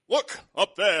Look,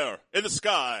 up there, in the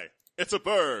sky. It's a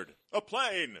bird, a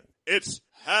plane. It's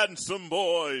Handsome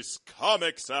Boys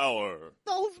Comics Hour.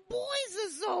 Those boys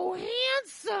are so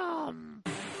handsome.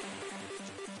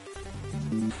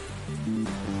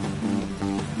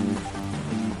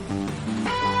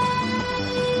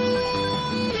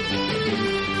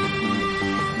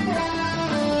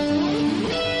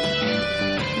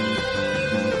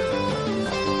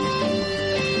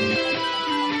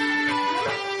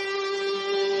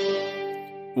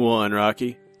 One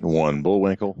Rocky. One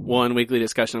Bullwinkle. One weekly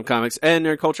discussion of comics and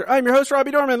nerd culture. I'm your host,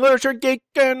 Robbie Dorman, literature geek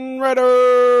and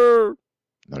writer.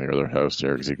 I'm your other host,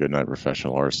 Eric Z. Goodnight,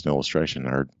 professional artist and illustration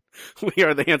nerd. We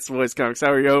are the Handsome Boys Comics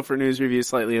Hour, your for news reviews,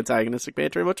 slightly antagonistic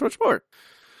banter, and much, much more.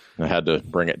 I had to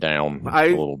bring it down a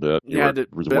little bit.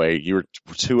 You were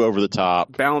too over the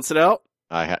top. Balance it out?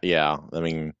 Yeah. I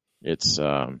mean, it's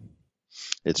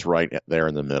right there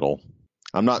in the middle.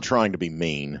 I'm not trying to be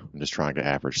mean. I'm just trying to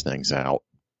average things out.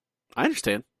 I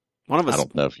understand. One of us. I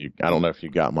don't know if you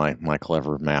got my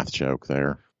clever math joke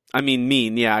there. I mean,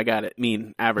 mean. Yeah, I got it.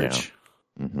 Mean, average.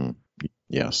 Yeah. Mm-hmm.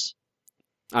 Yes.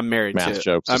 I'm married math to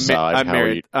jokes aside.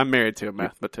 I'm married to a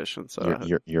mathematician. So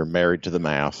you're married to the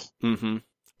math. Mm-hmm.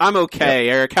 I'm okay,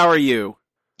 yep. Eric. How are you?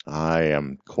 I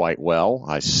am quite well.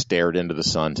 I stared into the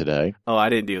sun today. Oh, I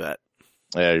didn't do that.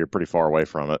 Yeah, you're pretty far away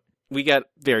from it. We got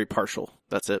very partial.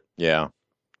 That's it. Yeah.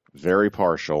 Very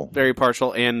partial. Very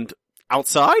partial and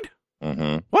outside?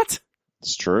 Mm-hmm. What?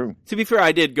 It's true. To be fair,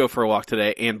 I did go for a walk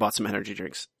today and bought some energy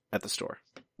drinks at the store.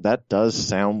 That does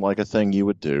sound like a thing you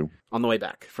would do. On the way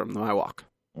back from my walk.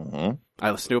 Mm-hmm.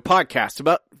 I listened to a podcast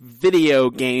about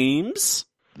video games.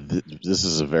 This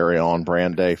is a very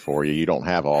on-brand day for you. You don't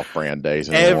have off-brand days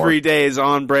anymore. Every day is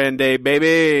on-brand day,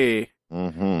 baby.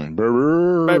 Mm-hmm.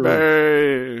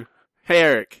 Baby. Hey,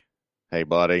 Eric. Hey,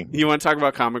 buddy. You want to talk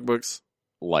about comic books?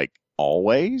 Like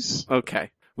always?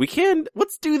 Okay. We can.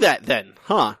 Let's do that then,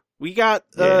 huh? We got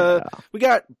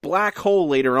Black Hole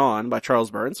later on by Charles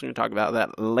Burns. We're going to talk about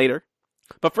that later.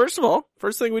 But first of all,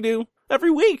 first thing we do every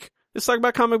week is talk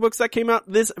about comic books that came out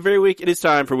this very week. It is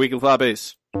time for Weekly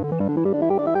Floppies.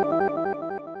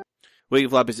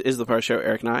 Weekly Floppies is the part of the show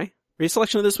Eric and I read a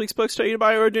selection of this week's books, tell you to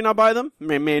buy or do not buy them.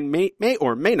 May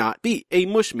or may not be a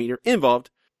mush meter involved.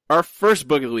 Our first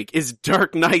book of the week is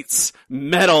Dark Knight's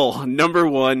Metal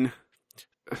 #1.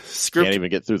 Script. Can't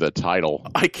even get through the title.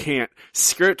 I can't.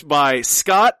 Script by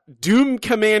Scott Doom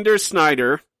Commander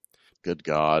Snyder. Good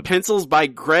God. Pencils by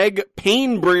Greg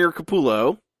Painbringer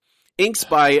Capullo. Inks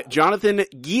by Jonathan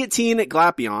Guillotine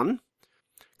Glapion.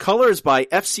 Colors by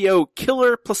FCO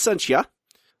Killer Placentia.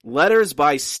 Letters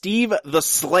by Steve the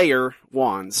Slayer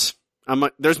Wands.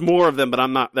 There's more of them, but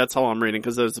I'm not. That's all I'm reading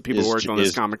because those are the people who worked on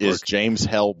this comic book. Is James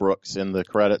Hellbrooks in the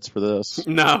credits for this?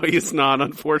 No, he's not,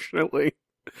 unfortunately.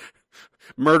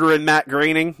 Murdering Matt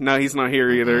Groening? No, he's not here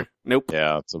either. Nope.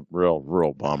 Yeah, it's a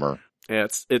real bummer. Yeah,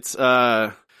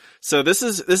 so this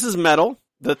is Metal.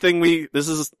 This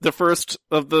is the first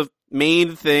of the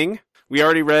main thing. We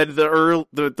already read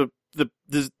the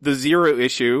zero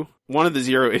issue. One of the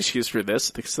zero issues for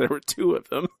this, because there were two of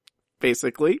them,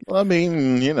 basically. Well, I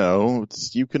mean,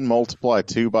 you can multiply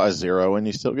 2 by 0 and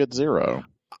you still get 0.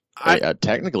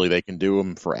 Technically, they can do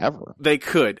them forever. They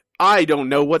could. I don't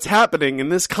know what's happening in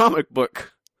this comic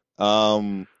book.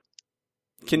 Can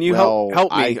you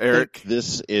help me, Eric?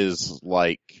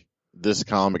 Think this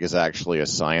comic is actually a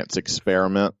science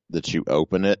experiment that you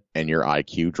open it and your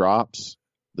IQ drops.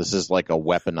 This is like a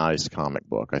weaponized comic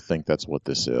book. I think that's what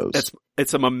this is.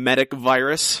 It's a mimetic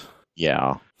virus.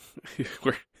 Yeah.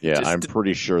 I'm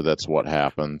pretty sure that's what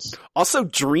happens. Also,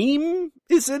 Dream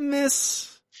is in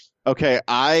this. Okay,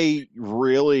 I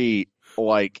really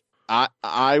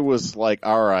I was like,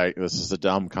 all right, this is a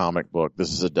dumb comic book.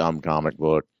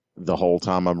 The whole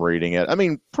time I'm reading it. I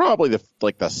mean, probably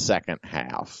the second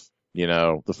half.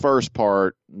 The first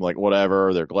part, like,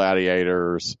 whatever, they're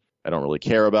gladiators. I don't really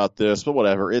care about this, but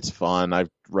whatever, it's fun. I've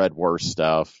read worse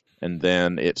stuff. And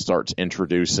then it starts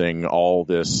introducing all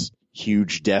this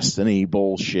huge Destiny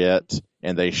bullshit,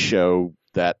 and they show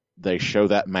that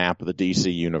map of the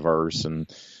DC universe, and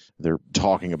they're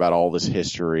talking about all this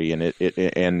history, and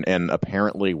and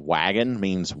apparently wagon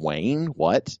means Wayne.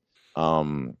 What?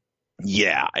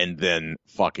 Yeah, and then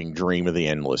fucking Dream of the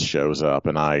Endless shows up,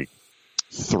 and I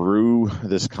threw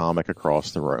this comic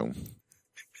across the room.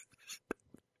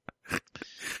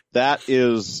 That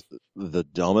is the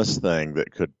dumbest thing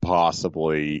that could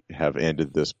possibly have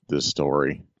ended this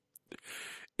story.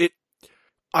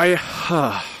 I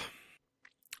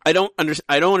don't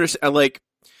understand. Like,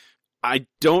 I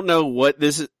don't know what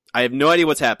this is. I have no idea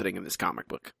what's happening in this comic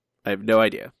book. I have no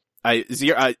idea. There's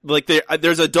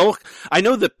a dull. I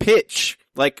know the pitch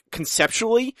like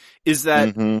conceptually, is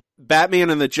that Batman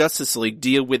and the Justice League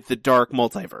deal with the dark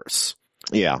multiverse.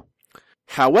 Yeah.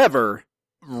 However,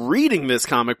 reading this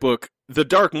comic book, the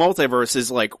dark multiverse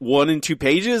is like 1 and 2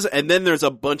 pages, and then there's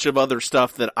a bunch of other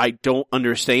stuff that I don't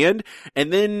understand.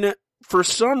 And then for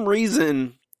some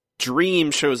reason,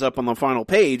 Dream shows up on the final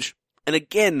page. And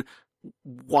again,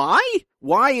 why?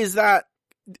 Why is that?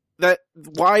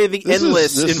 Why are the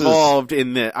Endless involved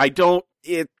in this? I don't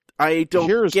get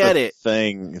it.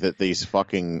 Thing that these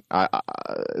fucking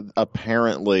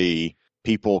apparently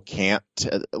people can't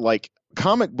like.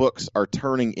 Comic books are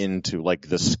turning into like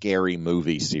the scary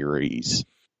movie series,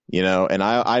 you know, and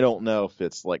I don't know if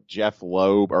it's like Jeff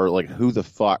Loeb or like who the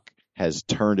fuck has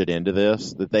turned it into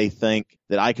this, that they think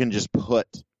that I can just put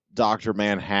Dr.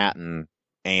 Manhattan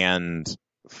and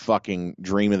fucking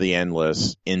Dream of the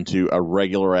Endless into a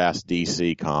regular ass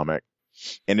DC comic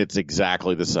and it's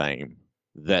exactly the same.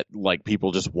 That like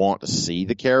people just want to see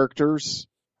the characters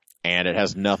and it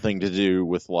has nothing to do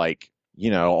with like, you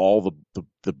know, all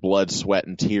the blood, sweat,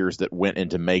 and tears that went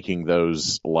into making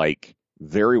those, like,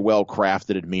 very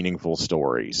well-crafted and meaningful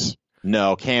stories.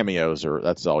 No, cameos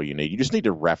that's all you need. You just need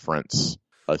to reference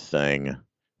a thing.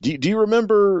 Do you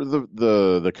remember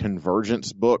the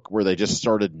Convergence book where they just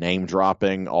started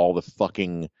name-dropping all the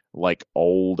fucking, like,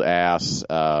 old-ass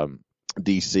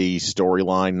DC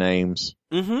storyline names?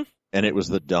 Mm-hmm. And it was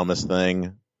the dumbest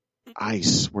thing. I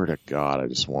swear to God, I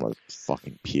just want to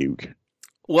fucking puke.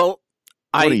 Well,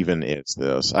 what even is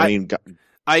this? I mean,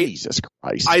 Jesus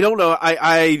Christ. I don't know.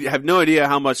 I have no idea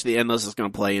how much the Endless is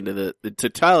going to play into the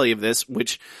totality of this,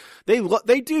 which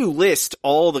they do list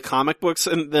all the comic books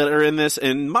that are in this,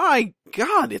 and my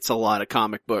God, it's a lot of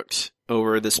comic books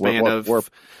over the span of...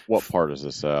 What part is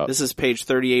this at? This is page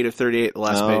 38 of 38, the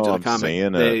last page of the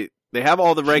comic. They have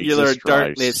all the regular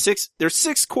Dark... There's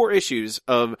 6 core issues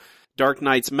of Dark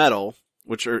Knight's Metal,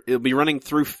 which it'll be running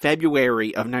through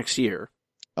February of next year.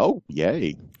 Oh,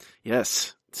 yay.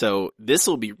 Yes. So this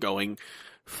will be going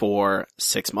for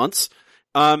 6 months.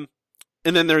 And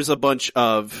then there's a bunch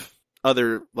of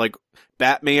other, like,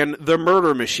 Batman the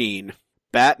Murder Machine,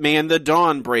 Batman the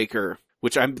Dawnbreaker,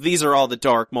 which these are all the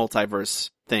dark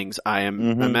multiverse things. I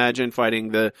am imagine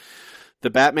fighting the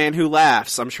Batman who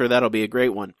laughs. I'm sure that'll be a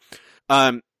great one.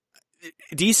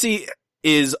 DC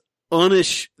is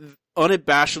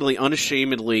unabashedly,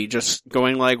 unashamedly just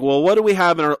going like, well, what do we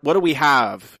have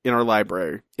in our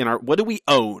library? What do we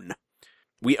own?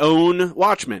 We own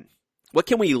Watchmen. What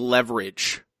can we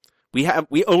leverage?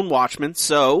 We own Watchmen,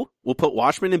 so we'll put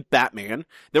Watchmen and Batman.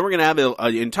 Then we're going to have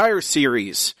an entire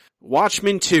series,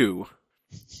 Watchmen 2.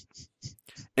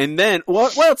 And then,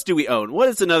 what else do we own? What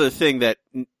is another thing that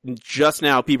just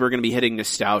now people are going to be hitting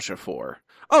nostalgia for?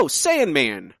 Oh,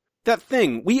 Sandman. That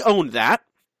thing. We own that.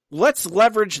 Let's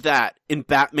leverage that in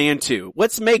Batman 2.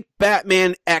 Let's make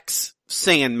Batman X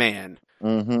Sandman.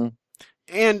 Mm-hmm.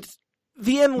 And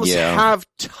the Endless have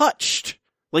touched,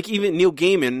 like even Neil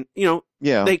Gaiman, you know,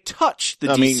 they touched the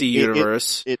DC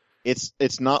universe.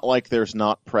 It's not like there's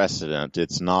not precedent.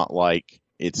 It's not like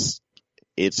it's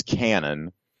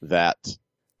canon that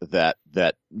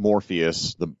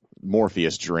Morpheus, the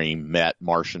Morpheus dream met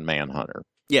Martian Manhunter.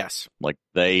 Yes. Like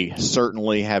they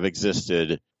certainly have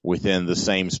existed within the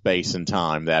same space and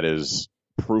time. That is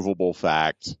provable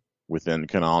fact within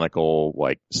canonical,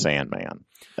 like, Sandman.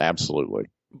 Absolutely.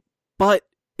 But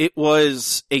they're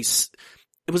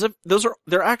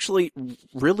actually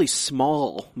really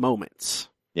small moments.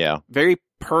 Yeah. Very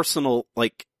personal,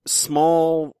 like,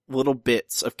 small little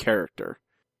bits of character.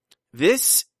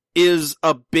 This is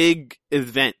a big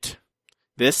event.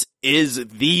 This is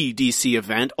the DC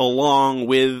event along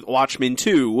with Watchmen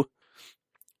 2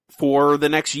 for the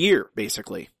next year,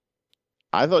 basically.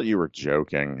 I thought you were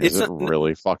joking. Is it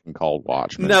really fucking called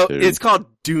Watchmen 2? No, it's called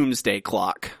Doomsday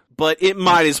Clock. But it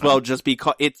might as well just be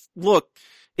called...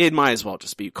 It might as well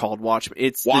just be called Watchmen.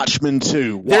 It's Watchmen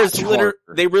 2.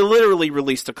 They literally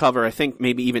released a cover, I think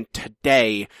maybe even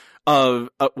today, of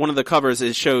one of the covers.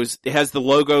 It has the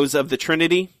logos of the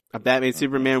Trinity, of Batman,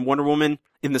 Superman, Wonder Woman,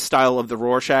 in the style of the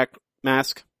Rorschach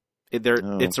mask.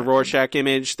 It's a Rorschach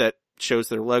image that shows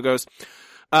their logos.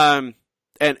 And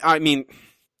I mean,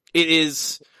 it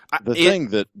is... The thing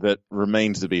that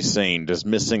remains to be seen, does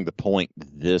missing the point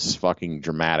this fucking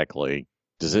dramatically,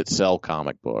 does it sell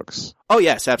comic books? Oh,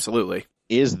 yes, absolutely.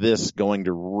 Is this going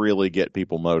to really get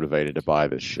people motivated to buy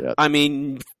this shit? I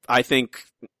mean, I think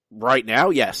right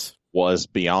now, yes. Was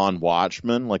Beyond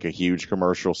Watchmen like a huge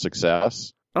commercial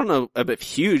success? I don't know about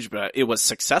huge, but it was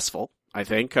successful, I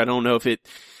think. I don't know if it...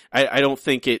 I don't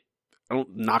think it... I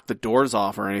don't knock the doors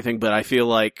off or anything, but I feel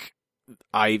like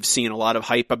I've seen a lot of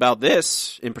hype about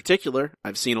this in particular.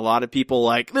 I've seen a lot of people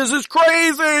like, this is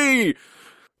crazy!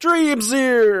 Dream's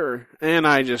here! And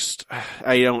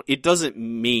it doesn't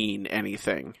mean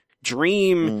anything.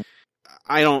 Dream,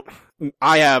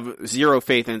 I have zero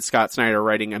faith in Scott Snyder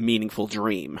writing a meaningful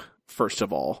Dream, first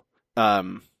of all.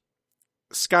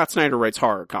 Scott Snyder writes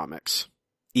horror comics.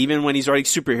 Even when he's writing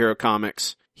superhero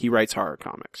comics, he writes horror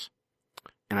comics.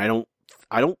 And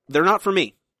they're not for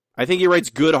me. I think he writes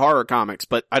good horror comics,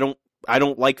 but I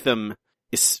don't like them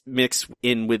mixed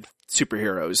in with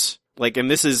superheroes. Like, and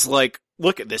this is like,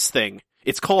 look at this thing.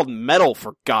 It's called Metal,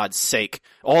 for God's sake.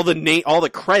 All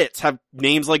the credits have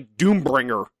names like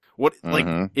Doombringer.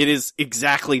 Like, it is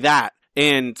exactly that.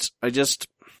 And I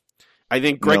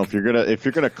think Greg, if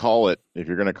you're gonna call it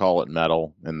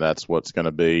Metal, and that's what's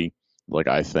gonna be, like,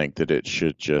 I think that it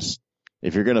should just,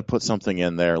 if you're gonna put something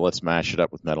in there, let's mash it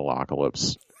up with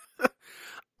Metalocalypse.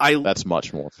 That's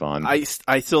much more fun.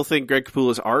 I still think Greg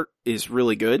Capullo's art is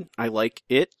really good. I like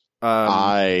it.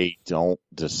 I don't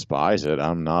despise it.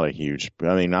 I'm not a huge. I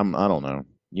don't know.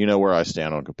 You know where I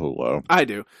stand on Capullo. I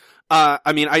do.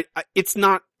 It's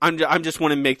not. I'm just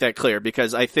want to make that clear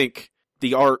because I think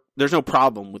the art. There's no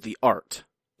problem with the art.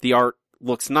 The art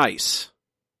looks nice,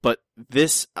 but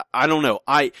this, I don't know.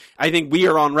 I think we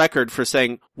are on record for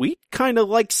saying we kind of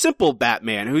like simple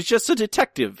Batman, who's just a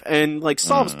detective and like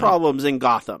solves problems in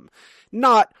Gotham.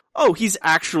 Not, he's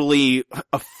actually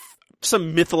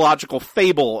some mythological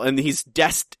fable and he's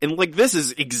and like, this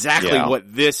is exactly what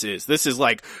this is. This is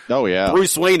like,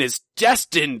 Bruce Wayne is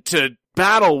destined to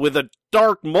battle with a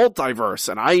dark multiverse,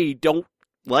 and I don't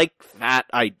like that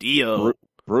idea.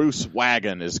 Bruce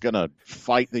Wagon is gonna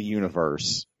fight the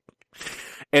universe.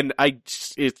 And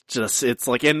it's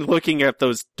like, and looking at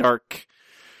those dark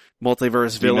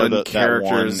multiverse villain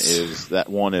characters. That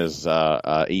one is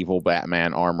evil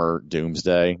Batman armor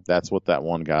Doomsday. That's what that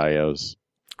one guy is.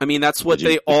 I mean, that's what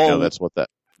they all. That's what that.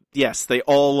 Yes, they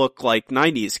all look like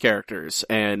 90s characters,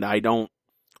 and I don't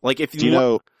like. If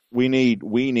we need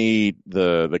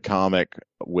the comic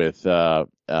with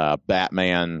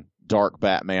Batman, dark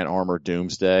Batman armor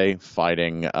Doomsday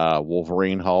fighting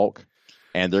Wolverine Hulk,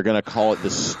 and they're gonna call it the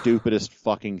stupidest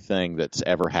fucking thing that's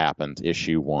ever happened.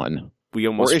 Issue 1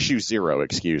 or issue 0,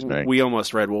 excuse me. We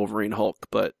almost read Wolverine Hulk,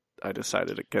 but I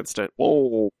decided against it.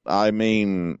 Well, I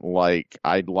mean, like,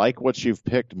 I'd like what you've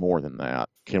picked more than that.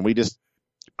 Can we just?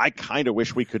 I kind of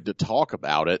wish we could talk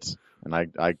about it. And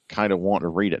I kind of want to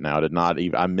read it now.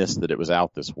 I missed that it was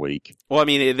out this week. Well, I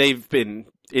mean,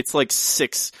 it's like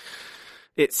six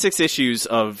issues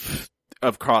of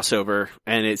crossover,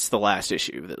 and it's the last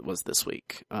issue that was this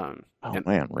week. Man,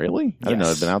 really? I didn't know it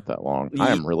had been out that long.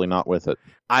 I am really not with it.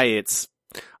 I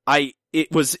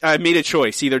made a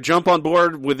choice. Either jump on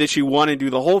board with issue 1 and do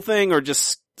the whole thing, or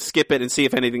just skip it and see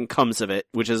if anything comes of it,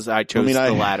 which is I chose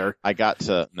the latter. I do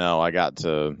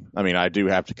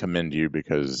have to commend you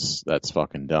because that's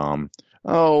fucking dumb.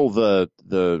 Oh, the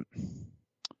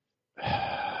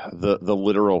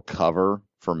literal cover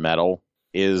for Metal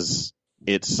it's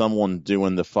someone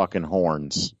doing the fucking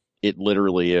horns. It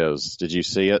literally is. Did you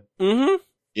see it? Mm-hmm.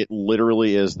 It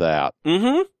literally is that.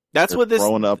 Mm-hmm. That's what this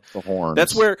throwing up the horns.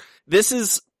 That's where this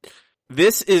is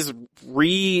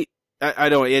I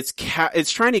don't know, it's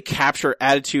trying to capture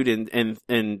attitude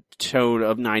and tone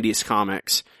of 90s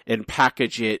comics and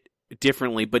package it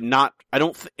differently, but not,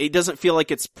 it doesn't feel like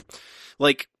it's,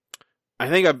 like, I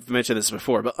think I've mentioned this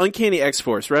before, but Uncanny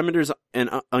X-Force, Remender's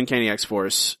and Uncanny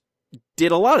X-Force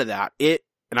did a lot of that. And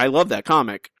I love that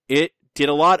comic. It did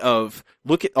a lot of,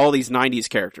 look at all these 90s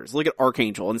characters. Look at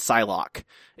Archangel and Psylocke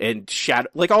and Shadow,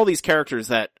 like all these characters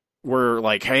that were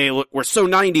like, hey, look, we're so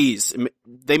 90s.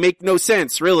 They make no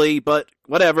sense, really, but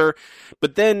whatever.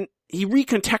 But then he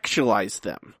recontextualized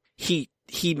them. He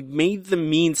made them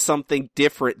mean something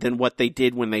different than what they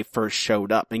did when they first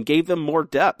showed up and gave them more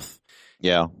depth.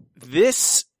 Yeah.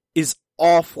 This is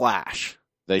all Flash.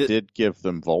 They did give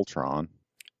them Voltron.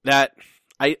 If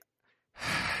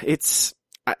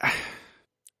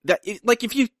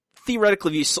you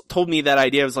theoretically, if you told me that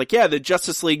idea, I was like, yeah, the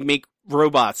Justice League make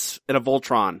robots and a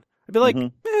Voltron. I'd be like,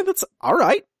 man, that's all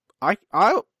right.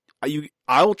 I'll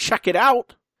check it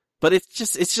out. But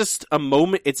it's just a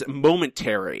moment. It's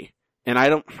momentary, and I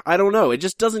don't know. It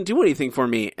just doesn't do anything for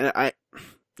me. And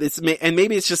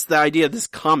maybe it's just the idea of this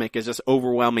comic is just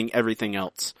overwhelming everything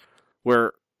else,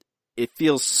 where it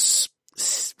feels.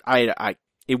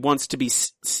 It wants to be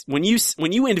when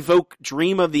you invoke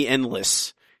Dream of the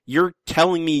Endless, you're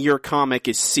telling me your comic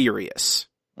is serious.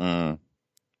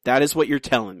 That is what you're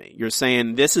telling me. You're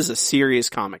saying this is a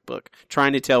serious comic book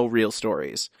trying to tell real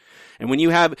stories. And when you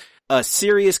have a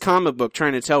serious comic book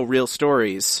trying to tell real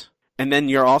stories, and then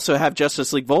you also have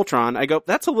Justice League Voltron, I go,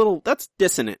 that's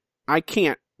dissonant.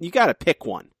 You gotta pick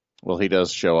one. Well, he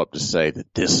does show up to say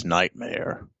that this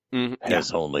nightmare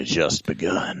has only just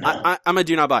begun. I'm a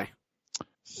do not buy.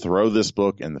 Throw this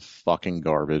book in the fucking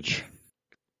garbage.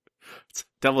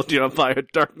 Double do not buy a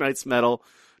Dark Knight's Metal.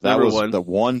 That was one. the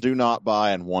one do not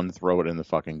buy and one throw it in the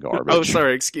fucking garbage. Oh,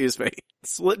 sorry, excuse me.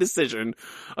 Split decision.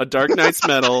 A Dark Knight's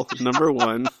Metal, number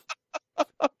 1.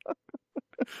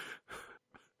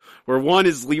 Where one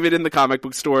is leave it in the comic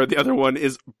book store, the other one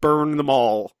is burn them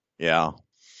all. Yeah.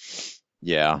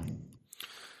 Yeah.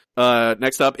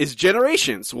 Next up is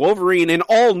Generations, Wolverine and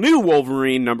All-New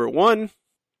Wolverine, number 1.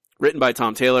 Written by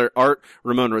Tom Taylor, art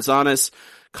Ramon Rosales,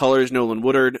 colors Nolan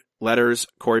Woodard, letters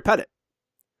Corey Pettit.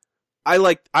 I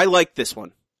like this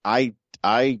one. I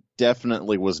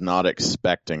definitely was not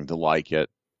expecting to like it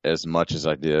as much as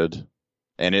I did,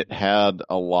 and it had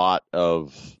a lot more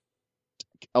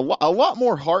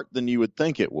heart than you would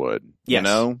think it would. Yes. You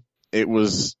know, it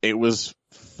was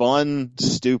fun,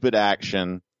 stupid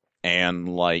action, and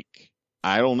like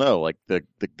I don't know, like the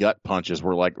gut punches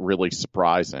were like really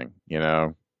surprising, you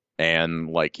know, and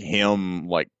like him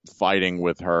like fighting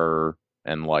with her,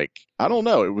 and like I don't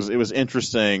know, it was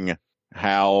interesting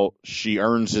how she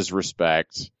earns his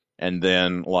respect, and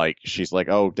then like she's like,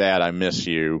 "Oh, Dad, I miss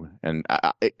you," and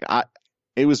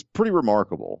it was pretty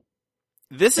remarkable.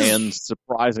 And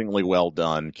surprisingly well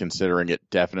done, considering it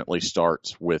definitely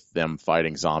starts with them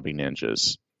fighting zombie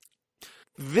ninjas.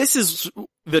 This is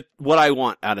what I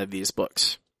want out of these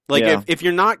books. Like, if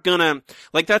you're not gonna,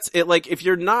 like, that's it. Like, if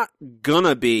you're not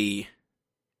gonna be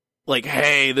like,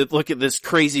 hey, look at this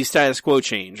crazy status quo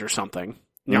change or something,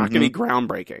 you're not gonna be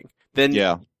groundbreaking. Then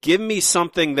give me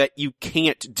something that you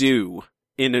can't do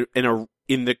in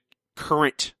the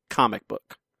current comic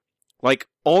book. Like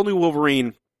All New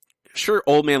Wolverine, sure,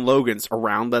 Old Man Logan's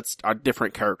around, that's a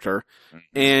different character,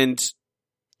 and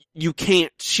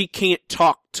she can't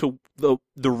talk to the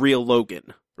real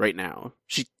Logan right now.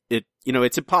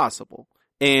 It's impossible.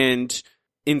 And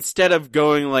instead of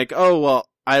going like, oh well,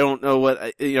 I don't know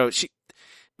what, the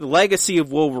legacy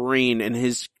of Wolverine and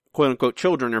his quote unquote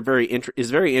children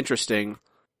is very interesting,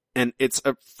 and it's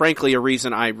frankly a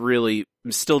reason I really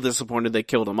am still disappointed they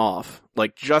killed him off.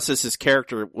 Like Justice's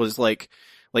character was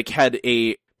had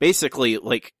a basically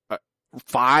like a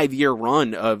 5-year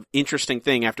run of interesting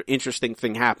thing after interesting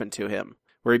thing happened to him,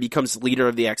 where he becomes leader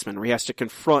of the X-Men, where he has to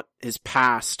confront his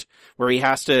past, where he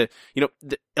has to,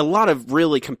 a lot of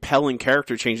really compelling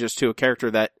character changes to a character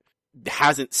that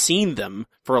hasn't seen them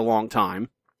for a long time.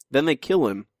 Then they kill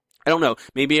him. I don't know.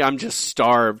 Maybe I'm just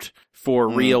starved for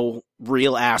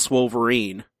real ass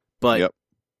Wolverine, but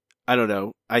I don't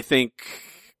know. I think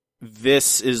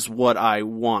this is what I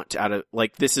want out of,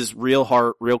 like, this is real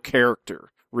heart, real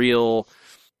character, real,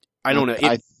 I don't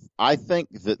know. I think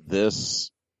that this,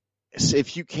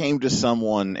 if you came to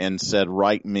someone and said,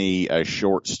 write me a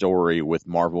short story with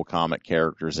Marvel comic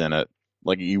characters in it,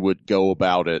 like you would go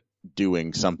about it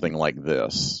doing something like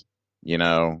this,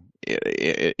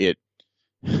 it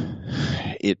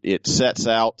sets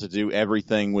out to do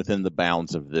everything within the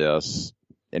bounds of this,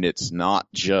 and it's not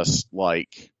just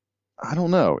like, I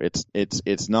don't know,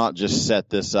 it's not just set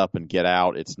this up and get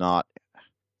out.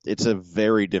 It's a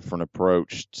very different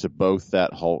approach to both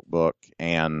that Hulk book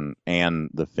and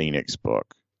the Phoenix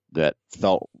book that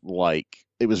felt like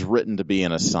it was written to be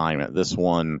an assignment. This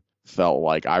one felt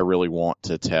like I really want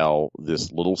to tell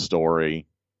this little story,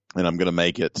 and I'm going to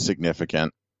make it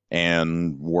significant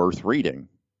and worth reading.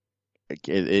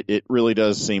 It really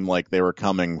does seem like they were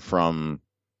coming from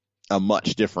a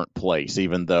much different place,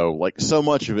 even though like so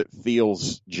much of it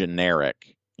feels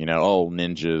generic,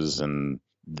 ninjas and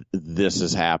this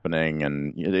is happening,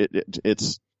 and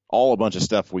it's all a bunch of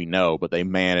stuff we know, but they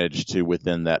managed to,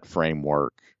 within that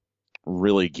framework,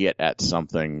 really get at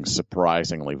something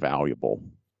surprisingly valuable.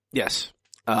 Yes.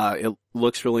 It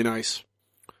looks really nice.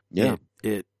 Yeah.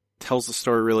 It tells the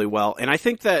story really well. And I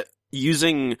think that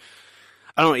using,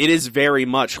 I don't know, it is very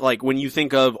much like when you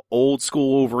think of old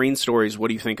school Wolverine stories, what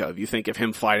do you think of? You think of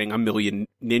him fighting a million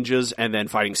ninjas and then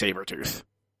fighting Sabretooth.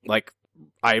 Like,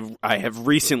 I have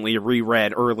recently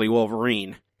reread early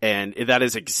Wolverine, and that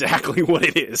is exactly what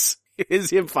it is. It is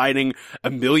him fighting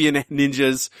a million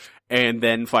ninjas and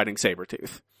then fighting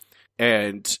Sabretooth.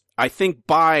 And I think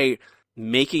by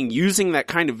using that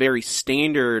kind of very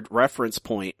standard reference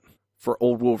point for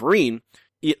old Wolverine,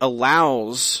 it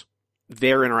allows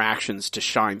their interactions to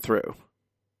shine through.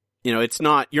 You're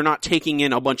not taking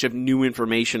in a bunch of new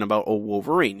information about old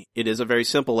Wolverine. It is a very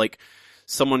simple, like,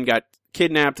 someone got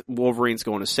kidnapped, Wolverine's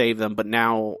going to save them, but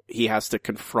now he has to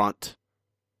confront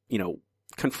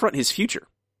his future.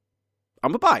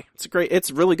 I'm a buy.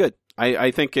 It's really good.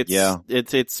 I think it's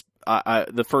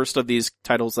the first of these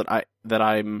titles that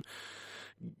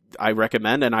I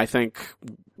recommend, and I think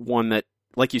one that,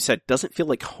 like you said, doesn't feel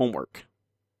like homework.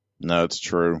 No, it's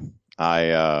true.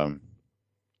 I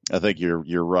think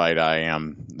you're right.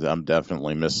 I'm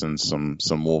definitely missing some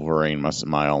Wolverine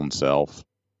my own self.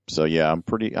 So yeah, I'm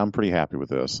pretty happy with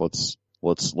this.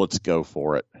 Let's go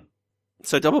for it.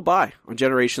 So double buy on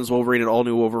Generations Wolverine and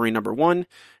All-New Wolverine #1.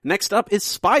 Next up is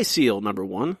Spy Seal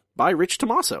 #1 by Rich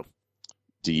Tommaso.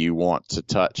 Do you want to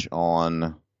touch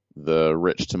on the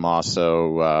Rich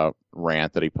Tommaso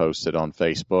rant that he posted on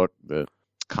Facebook that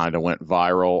kind of went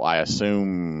viral, I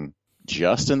assume,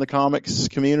 just in the comics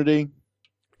community?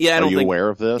 Yeah, Are you aware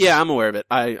of this? Yeah, I'm aware of it.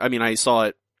 I mean, I saw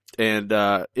it, and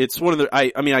it's one of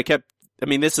the.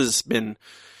 This has been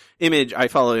Image. I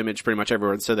follow Image pretty much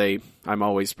everywhere, so I'm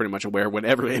always pretty much aware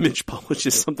whenever Image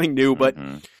publishes something new. But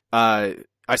I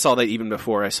saw that even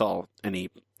before I saw any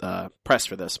press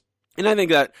for this, and I think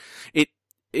that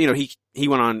he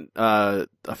went on a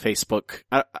Facebook.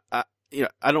 I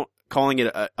don't calling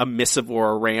it a missive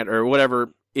or a rant or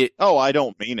whatever. I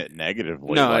don't mean it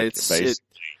negatively. No, it's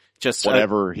just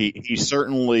whatever.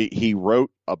 He wrote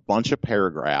a bunch of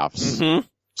paragraphs. Mm-hmm.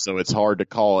 So it's hard to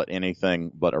call it anything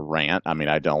but a rant. I mean,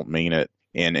 I don't mean it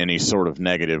in any sort of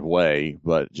negative way,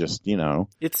 but just,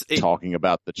 talking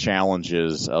about the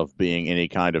challenges of being any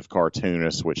kind of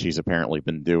cartoonist, which he's apparently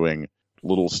been doing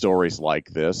little stories like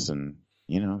this. And,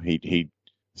 he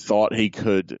thought he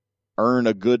could earn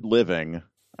a good living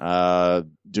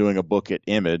doing a book at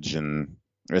Image, and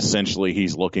essentially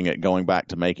he's looking at going back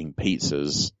to making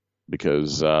pizzas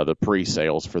because the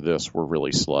pre-sales for this were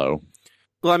really slow.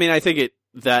 Well, I mean, I think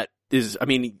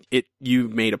you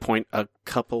made a point a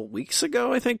couple weeks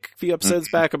ago, I think, a few episodes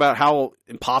back, about how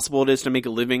impossible it is to make a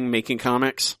living making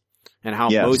comics, and how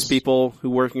most people who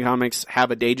work in comics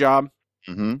have a day job.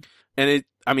 Mm-hmm. And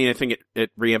I think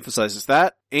it reemphasizes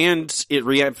that, and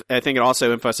I think it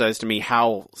also emphasized to me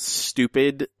how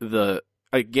stupid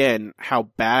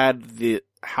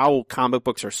how comic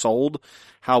books are sold,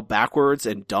 how backwards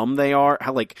and dumb they are,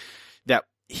 how that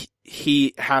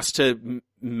he has to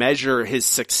measure his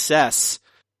success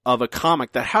of a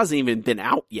comic that hasn't even been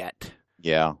out yet.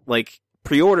 Yeah.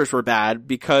 Pre-orders were bad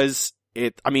because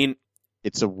it's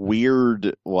a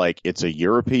weird, it's a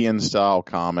European style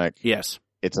comic. Yes.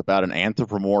 It's about an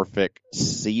anthropomorphic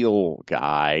seal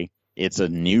guy. It's a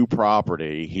new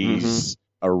property. He's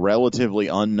a relatively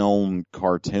unknown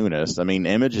cartoonist. I mean,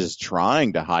 Image is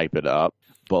trying to hype it up,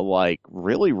 but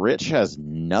really Rich has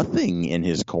nothing in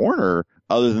his corner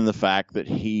other than the fact that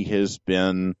he has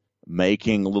been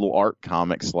making little art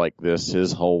comics like this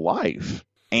his whole life.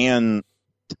 And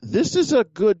this is a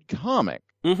good comic.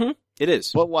 Mm-hmm. It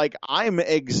is. But I'm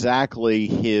exactly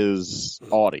his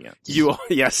audience.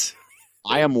 Yes.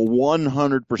 I am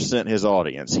 100% his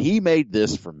audience. He made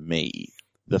this for me.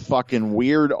 The fucking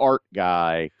weird art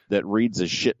guy that reads a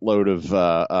shitload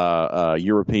of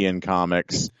European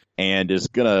comics and is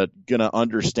gonna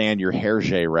understand your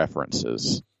Hergé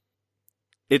references.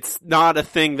 It's not a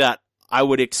thing that I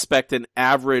would expect an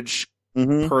average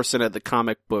person at the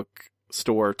comic book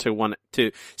store to want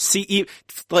to see.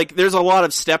 There's a lot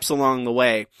of steps along the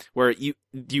way where you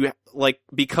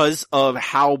because of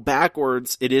how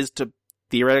backwards it is to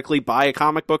theoretically buy a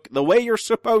comic book the way you're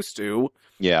supposed to.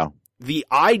 Yeah. The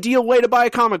ideal way to buy a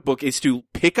comic book is to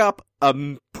pick up a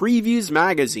previews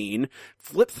magazine,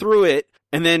 flip through it,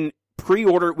 and then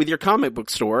pre-order it with your comic book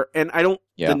store. And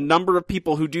the number of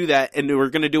people who do that and who are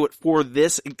going to do it for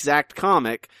this exact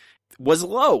comic was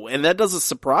low. And that doesn't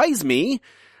surprise me.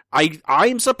 I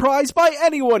am surprised by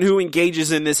anyone who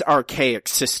engages in this archaic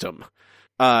system.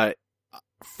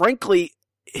 Frankly,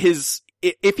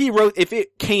 if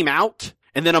it came out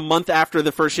and then a month after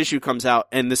the first issue comes out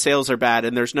and the sales are bad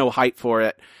and there's no hype for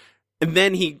it, and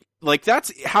then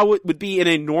that's how it would be in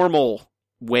a normal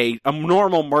way, a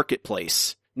normal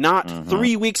marketplace. Not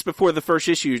 3 weeks before the first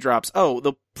issue drops. Oh,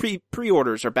 the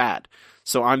pre-orders are bad.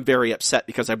 So I'm very upset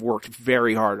because I've worked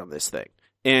very hard on this thing.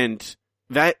 And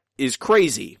that is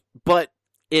crazy. But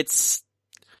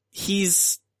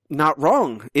he's not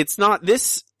wrong. It's not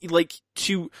this, you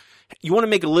want to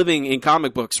make a living in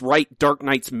comic books, write Dark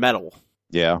Knight's Metal.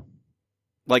 Yeah.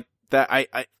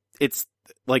 It's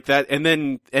like that. And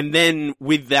then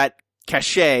with that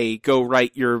cachet, go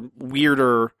write your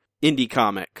weirder indie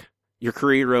comic. Your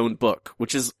create your own book,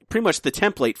 which is pretty much the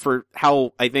template for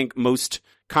how I think most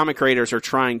comic creators are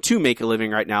trying to make a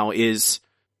living right now. Is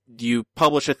you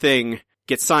publish a thing,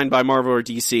 get signed by Marvel or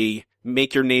DC,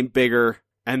 make your name bigger,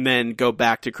 and then go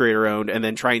back to creator owned, and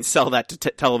then try and sell that to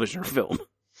television or film.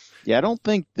 Yeah, I don't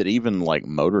think that even like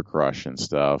Motor Crush and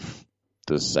stuff,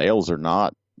 the sales are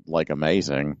not like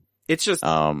amazing. It's just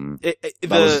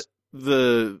was-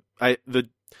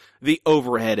 the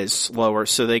overhead is slower,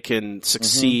 so they can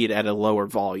succeed at a lower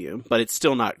volume, but it's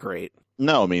still not great.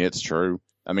 No, I mean, it's true.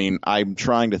 I mean, I'm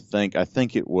trying to think. I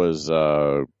think it was,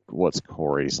 what's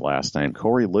Corey's last name?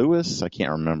 Corey Lewis? I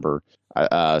can't remember.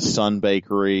 Sun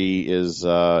Bakery is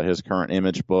his current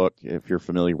Image book, if you're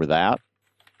familiar with that.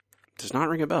 Does not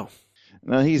ring a bell.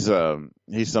 No, he's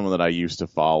someone that I used to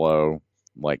follow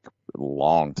like a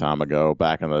long time ago,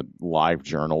 back in the Live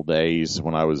Journal days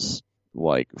when I was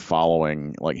like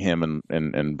following like him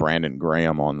and Brandon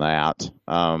Graham on that.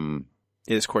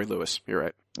 It is Corey Lewis. You're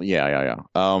right. Yeah.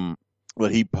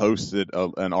 But he posted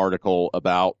an article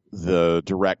about the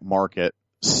direct market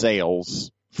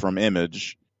sales from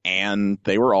Image, and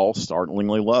they were all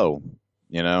startlingly low.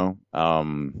 You know,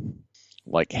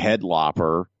 like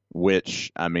Headlopper,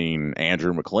 which, I mean,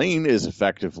 Andrew McLean is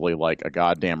effectively like a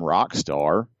goddamn rock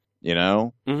star, you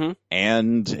know? Mm-hmm.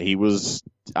 And he was,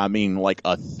 I mean, like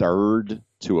a third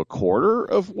to a quarter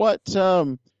of what,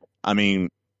 I mean,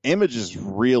 Image is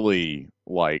really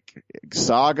like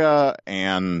Saga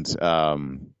and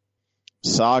The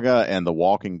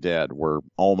Walking Dead were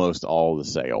almost all the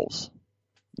sales,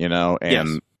 you know?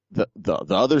 And yes.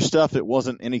 the other stuff, it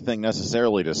wasn't anything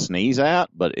necessarily to sneeze at,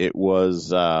 but it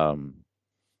was,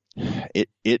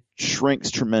 it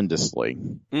shrinks tremendously.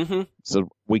 Mm-hmm. So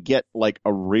we get like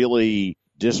a really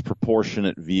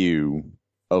disproportionate view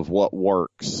of what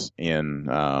works in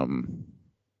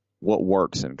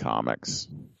comics.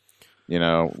 You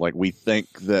know, like we think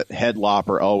that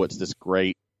Headlopper, oh, it's this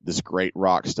great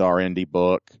rock star indie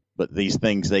book, but these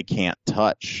things they can't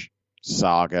touch.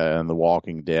 Saga and The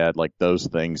Walking Dead, like those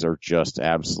things are just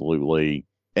absolutely,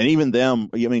 and even them,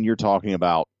 I mean, you're talking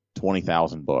about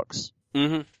 20,000 books.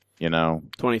 Mm-hmm. You know,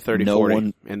 20, 30,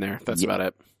 40 in there. That's about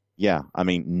it. Yeah. I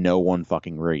mean, no one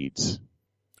fucking reads.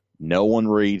 No one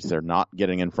reads. They're not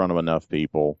getting in front of enough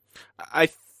people. I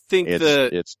think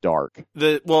it's dark.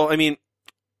 Well, I mean,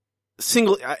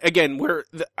 again,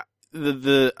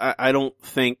 I don't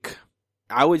think,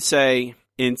 I would say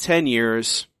in 10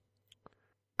 years,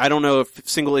 I don't know if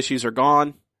single issues are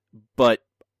gone, but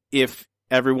if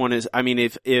everyone is, I mean,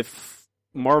 if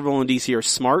Marvel and DC are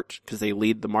smart, because they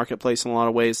lead the marketplace in a lot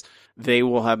of ways, they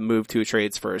will have moved to a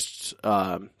trades first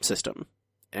system.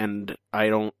 And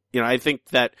I think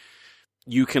that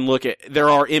you can look at, there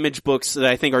are Image books that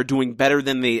I think are doing better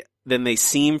than they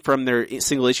seem from their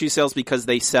single issue sales, because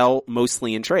they sell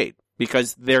mostly in trade,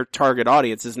 because their target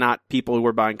audience is not people who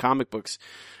are buying comic books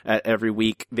every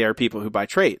week. They're people who buy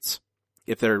trades.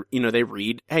 If they're, they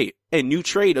read, hey, a new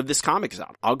trade of this comic is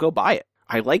out, I'll go buy it.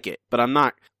 I like it, but I'm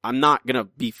not gonna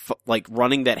be like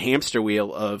running that hamster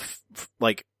wheel of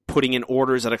like putting in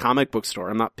orders at a comic book store.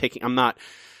 I'm not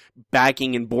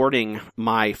bagging and boarding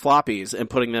my floppies and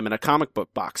putting them in a comic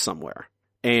book box somewhere.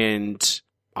 And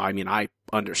I mean, I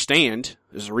understand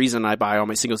there's a reason I buy all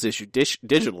my singles issue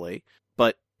digitally,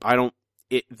 but I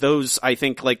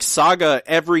think like Saga,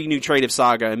 every new trade of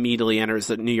Saga immediately enters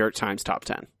the New York Times top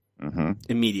 10. Mm-hmm.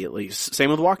 Immediately.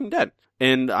 Same with Walking Dead.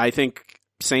 And I think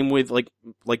same with like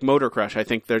Motor Crush. I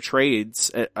think their trades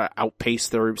outpace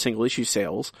their single issue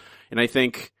sales. And I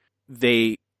think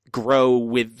they grow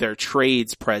with their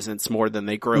trades presence more than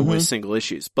they grow with single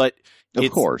issues. But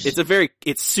of course,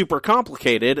 it's super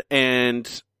complicated,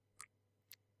 and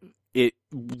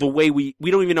the way we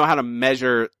don't even know how to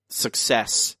measure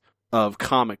success of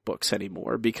comic books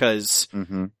anymore, because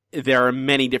there are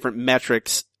many different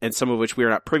metrics, and some of which we are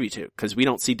not privy to, because we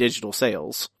don't see digital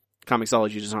sales.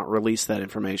 Comixology does not release that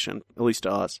information, at least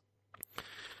to us.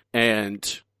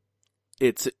 And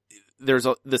there's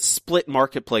the split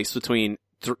marketplace between,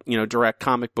 direct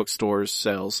comic book stores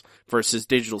sales versus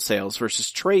digital sales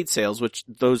versus trade sales, which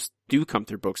those do come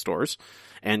through bookstores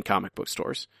and comic book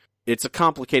stores. It's a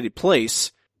complicated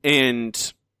place,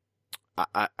 and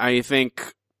I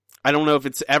think, I don't know if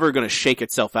it's ever going to shake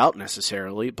itself out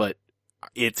necessarily, but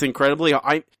it's incredibly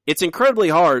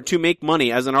hard to make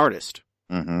money as an artist.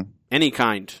 Mm-hmm. Any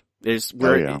kind.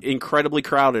 We're incredibly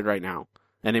crowded right now,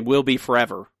 and it will be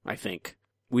forever, I think.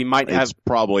 It's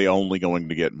probably only going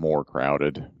to get more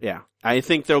crowded. Yeah. I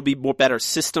think there'll be better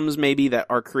systems maybe that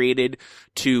are created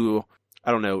to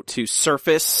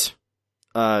surface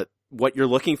what you're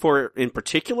looking for in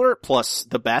particular, plus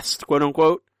the best, quote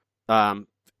unquote.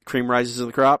 Cream rises to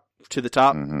the crop, to the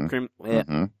top.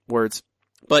 Mm-hmm. Words.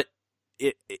 But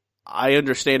I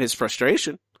understand his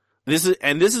frustration. This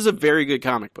is a very good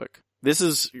comic book. This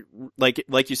is, like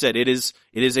you said, it is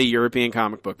a European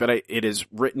comic book, but it is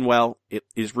written well. It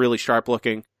is really sharp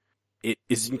looking. it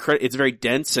is it's very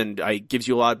dense and it gives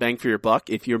you a lot of bang for your buck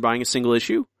if you're buying a single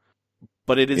issue.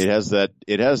 But it has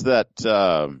that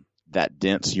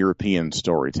dense European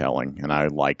storytelling, and I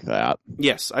like that.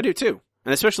 Yes, I do too.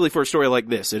 And especially for a story like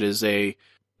this, it is a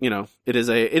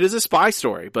spy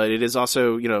story, but it is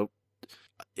also,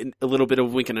 a little bit of a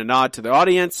wink and a nod to the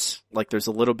audience. Like there's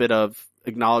a little bit of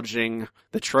acknowledging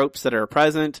the tropes that are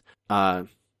present.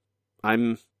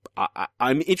 I'm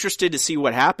interested to see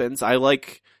what happens. I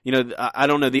like, I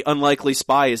don't know, the unlikely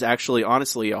spy is actually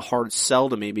honestly a hard sell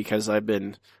to me because I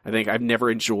think I've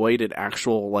never enjoyed an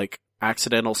actual like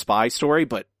accidental spy story,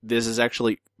 but this is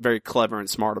actually very clever and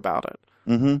smart about it.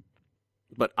 Mm-hmm.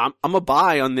 But I'm a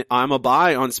buy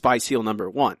on Spy Seal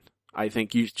 #1. I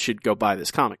think you should go buy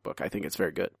this comic book. I think it's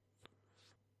very good.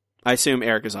 I assume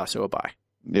Eric is also a buy.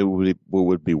 It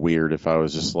would be weird if I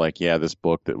was just like, yeah, this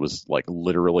book that was like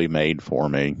literally made for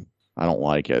me. I don't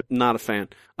like it. Not a fan.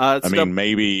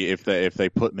 Maybe if they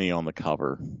put me on the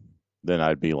cover, then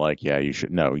I'd be like, yeah, you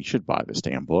should buy this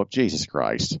damn book. Jesus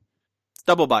Christ.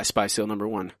 Double buy Spy Seal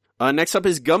 #1. Next up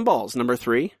is Gumballs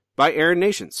 #3 by Aaron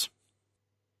Nations.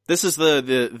 This is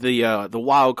the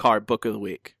wild card book of the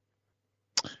week.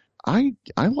 I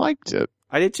liked it.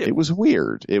 I did too. It was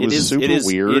weird. It was super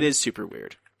weird. It is super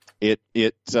weird.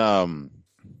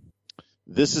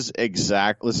 This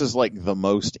is like the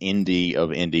most indie of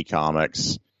indie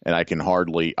comics, and I can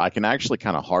actually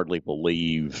kind of hardly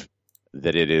believe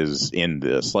that it is in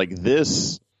this. Like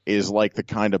this is like the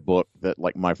kind of book that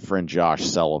like my friend Josh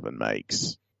Sullivan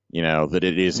makes. That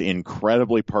it is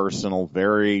incredibly personal,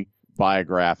 very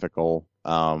biographical.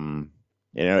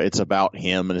 It's about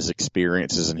him and his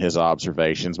experiences and his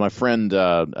observations. My friend,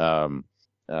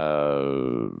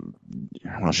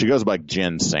 she goes by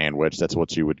Jen Sandwich. That's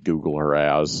what you would Google her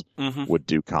as. Mm-hmm. Would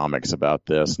do comics about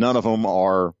this. None of them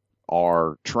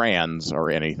are trans or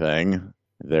anything.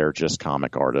 They're just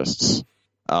comic artists.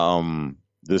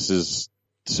 This is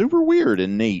super weird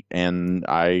and neat, and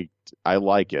I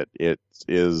like it. It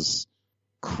is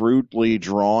crudely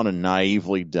drawn and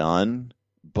naively done,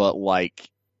 but like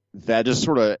that just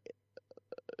sort of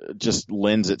just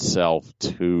lends itself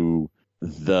to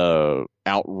the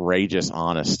outrageous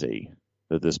honesty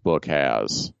that this book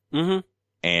has. Mm-hmm.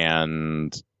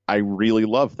 And I really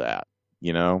love that.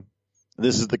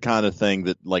 This is the kind of thing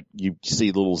that like you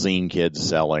see little zine kids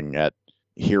selling at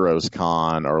Heroes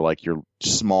Con or like your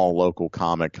small local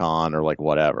Comic Con or like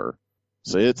whatever.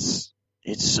 So it's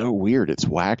so weird. It's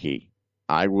wacky.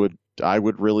 I would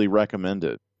really recommend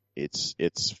it. It's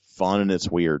fun and it's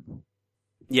weird.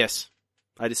 Yes.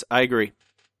 I agree.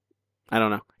 I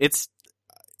don't know.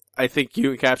 I think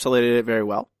you encapsulated it very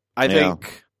well. I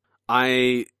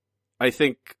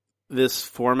think this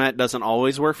format doesn't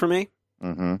always work for me.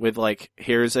 Mm-hmm. With like,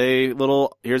 here's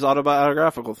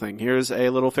autobiographical thing. Here's a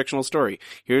little fictional story.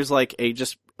 Here's like a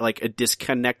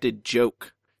disconnected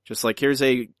joke. Just like, here's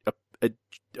a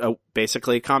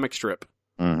basically a comic strip.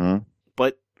 Mm-hmm.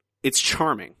 But it's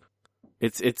charming.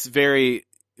 It's very,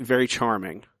 very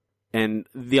charming. And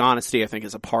the honesty, I think,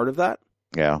 is a part of that.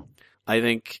 Yeah. I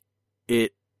think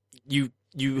you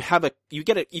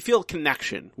feel a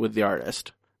connection with the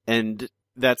artist, and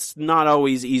that's not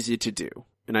always easy to do.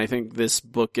 And I think this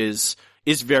book is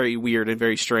very weird and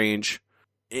very strange.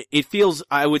 It feels,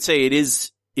 I would say it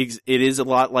is a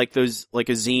lot like those, like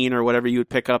a zine or whatever you would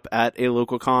pick up at a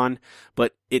local con,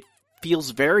 but it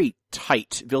feels very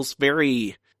tight. It feels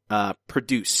very,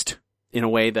 produced in a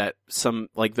way that some,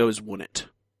 like those wouldn't.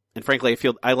 And frankly,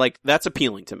 that's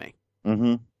appealing to me.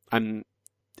 Mm-hmm.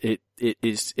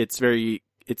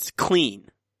 It's clean.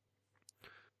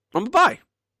 I'm a buy.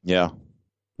 Yeah,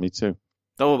 me too.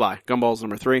 Double buy. Gumballs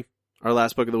 #3. Our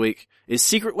last book of the week is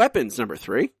Secret Weapons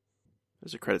 #3.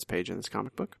 There's a credits page in this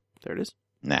comic book. There it is.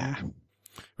 Nah.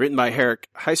 Written by Herrick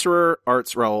Heiserer,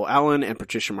 arts Raul Allen, and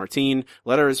Patricia Martin.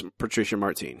 Letters Patricia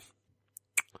Martin.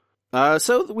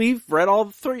 So we've read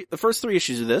the first 3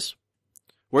 issues of this.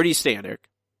 Where do you stand, Eric?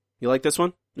 You like this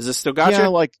one? Is this still gotcha?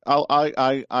 Yeah,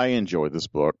 I enjoy this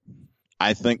book.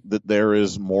 I think that there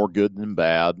is more good than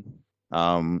bad.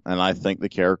 And I think the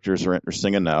characters are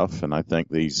interesting enough, and I think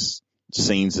these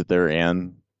scenes that they're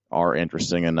in are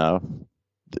interesting enough.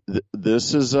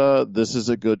 This is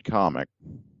a good comic.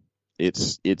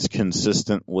 It's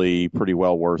consistently pretty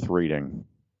well worth reading.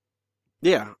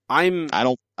 Yeah, I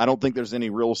don't think there's any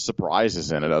real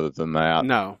surprises in it other than that.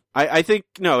 No, I think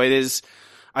it is.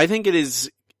 I think it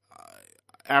is.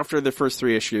 After the first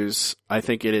 3 issues, I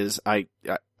think it is. I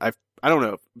don't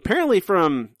know. Apparently,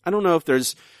 I don't know if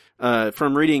there's.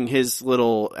 From reading his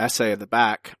little essay at the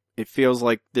back, it feels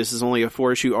like this is only a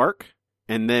 4-issue arc,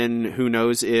 and then who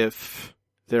knows if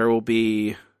there will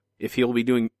be If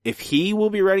he will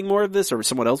be writing more of this, or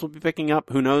someone else will be picking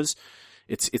up, who knows?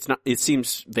 It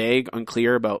seems vague,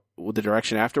 unclear about the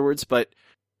direction afterwards, but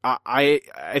I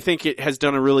think it has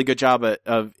done a really good job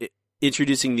of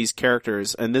introducing these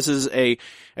characters. And this is I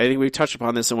think we touched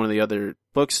upon this in one of the other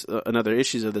books, another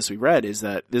issues of this we read, is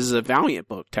that this is a Valiant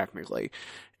book, technically.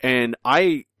 And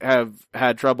I have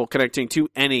had trouble connecting to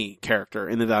any character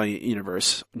in the Valiant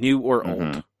universe, new or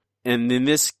old. And in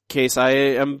this case, I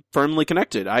am firmly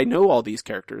connected. I know all these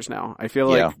characters now. I feel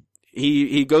like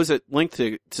he goes at length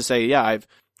to say,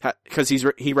 because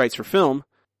he writes for film,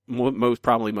 most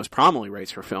prominently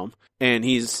writes for film, and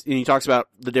he talks about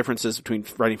the differences between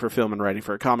writing for film and writing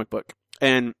for a comic book.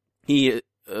 And he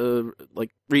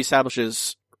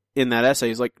reestablishes in that essay,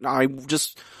 he's like,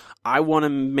 I want to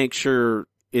make sure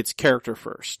it's character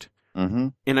first.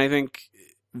 And I think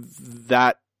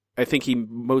he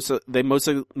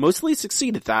mostly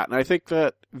succeed at that. And I think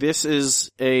that this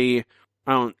is a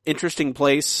interesting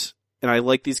place, and I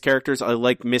like these characters. I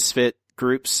like misfit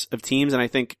groups of teams, and I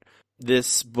think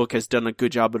this book has done a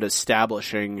good job at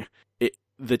establishing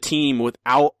the team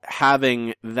without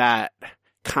having that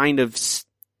kind of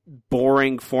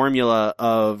boring formula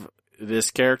of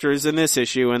this character is in this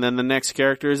issue, and then the next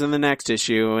character is in the next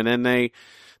issue, and then they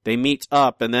meet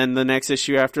up, and then the next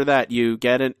issue after that you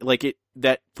get it.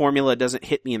 That formula doesn't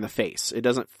hit me in the face. It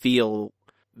doesn't feel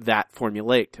that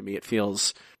formulaic to me. It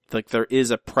feels like there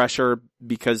is a pressure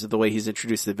because of the way he's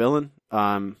introduced the villain.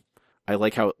 I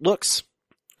like how it looks.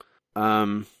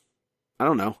 I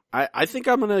don't know. I think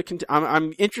I'm gonna.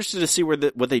 I'm interested to see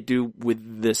what they do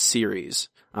with this series.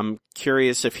 I'm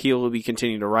curious if he will be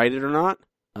continuing to write it or not.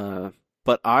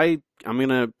 But I'm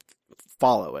gonna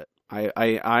follow it.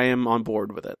 I am on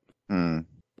board with it. I'm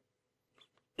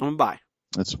gonna buy.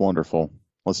 That's wonderful.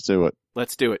 Let's do it.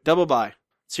 Let's do it. Double buy.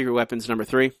 Secret Weapons number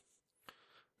 3.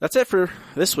 That's it for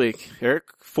this week, Eric.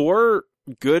 4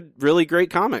 good, really great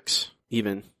comics,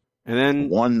 even. And then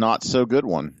 1 not so good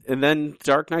one. And then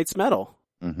Dark Knight's Metal.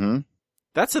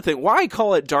 That's the thing. Why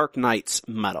call it Dark Knight's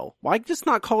Metal? Why just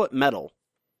not call it Metal?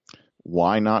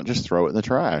 Why not just throw it in the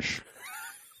trash?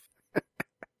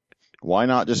 Why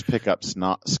not just pick up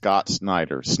Scott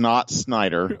Snyder? Snot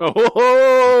Snyder.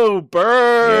 Oh,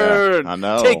 burn! Yeah, I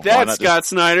know. Take that, Scott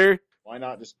Snyder. Why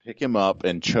not just pick him up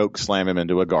and choke slam him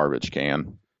into a garbage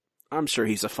can? I'm sure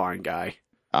he's a fine guy.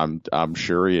 I'm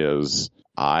sure he is.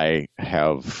 I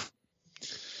have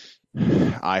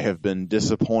been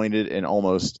disappointed in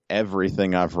almost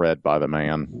everything I've read by the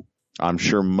man. I'm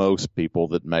sure most people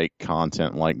that make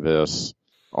content like this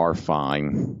are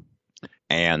fine.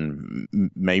 And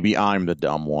maybe I'm the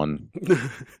dumb one.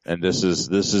 And this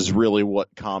is really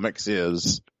what comics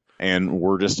is. And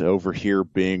we're just over here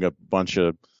being a bunch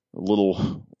of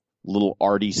little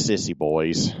arty sissy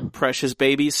boys. Precious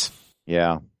babies.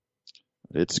 Yeah.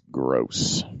 It's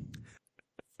gross.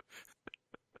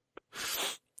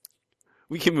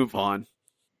 We can move on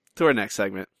to our next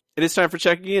segment. It is time for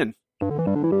Checking In.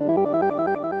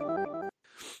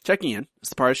 Checking In is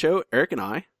the part of the show Eric and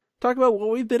I talk about what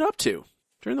we've been up to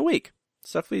during the week.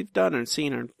 Stuff we've done or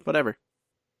seen or whatever.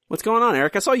 What's going on,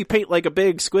 Eric? I saw you paint like a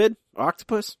big squid,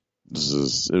 octopus.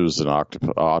 It was an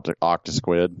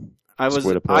octosquid.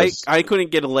 I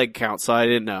couldn't get a leg count, so I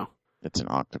didn't know. It's an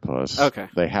octopus. Okay.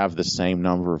 They have the same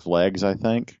number of legs, I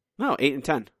think. No, 8 and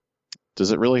 10.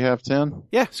 Does it really have 10?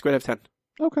 Yeah, squid have 10.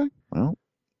 Okay. Well,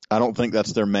 I don't think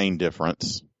that's their main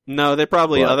difference. No, there are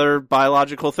probably other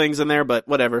biological things in there, but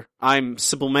whatever. I'm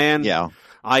simple man. Yeah.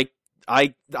 I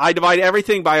divide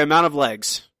everything by amount of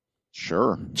legs.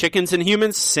 Sure. Chickens and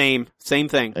humans, same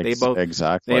thing. They both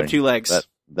exactly. They have 2 legs.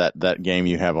 That game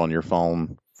you have on your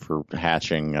phone for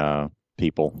hatching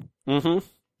people. Mm-hmm.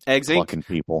 Eggs Inc. Fucking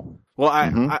people. Well,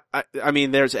 I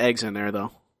mean, there's eggs in there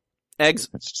though. Eggs.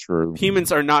 That's true.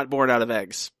 Humans are not born out of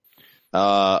eggs.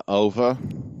 Ova.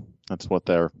 That's what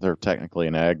they're technically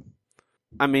an egg.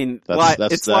 I mean,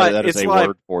 that is a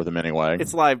word for them anyway.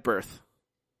 It's live birth.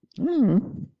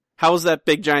 How was that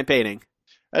big giant painting?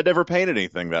 I'd never painted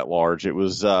anything that large. It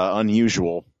was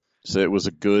unusual, so it was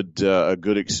a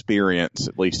good experience,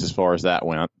 at least as far as that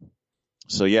went.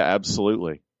 So yeah,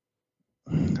 absolutely.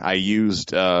 I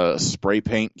used spray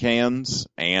paint cans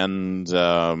and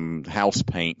house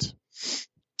paint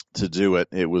to do it.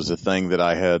 It was a thing that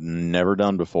I had never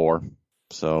done before.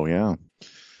 So yeah, it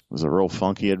was a real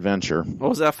funky adventure. What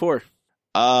was that for?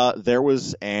 There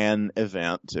was an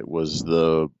event. It was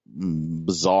the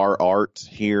Bizarre Art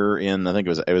here in, I think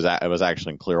it was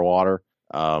actually in Clearwater.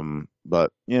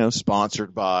 But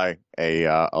sponsored by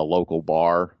a local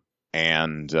bar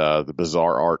and the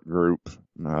Bizarre Art group.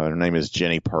 Their name is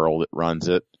Jenny Pearl that runs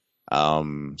it.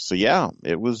 So yeah,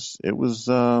 it was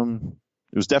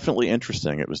definitely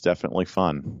interesting. It was definitely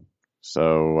fun.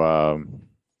 So,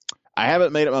 I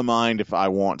haven't made up my mind if I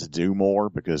want to do more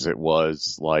because it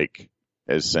was like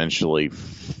essentially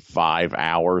 5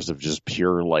 hours of just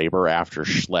pure labor after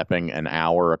schlepping an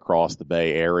hour across the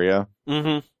Bay Area.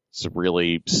 Mm-hmm. It's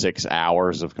really 6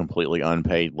 hours of completely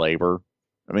unpaid labor.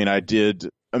 I mean,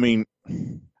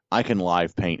 I can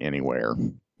live paint anywhere.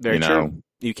 Very true.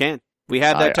 You can. We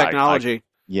had that technology.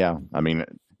 Yeah. I mean,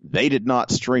 they did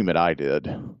not stream it. I did.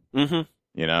 Mm-hmm.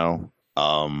 You know?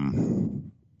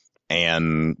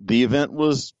 And the event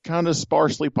was kind of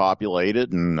sparsely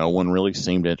populated, and no one really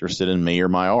seemed interested in me or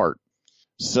my art.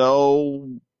 So,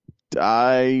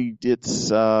 I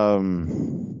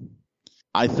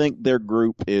think their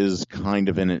group is kind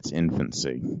of in its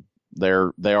infancy.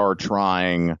 They are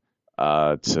trying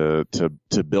to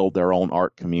build their own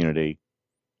art community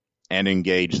and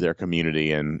engage their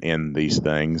community in these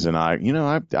things. And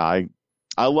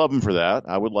I love them for that.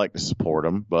 I would like to support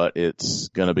them, but it's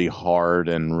going to be hard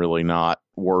and really not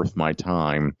worth my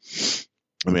time.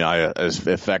 I mean, I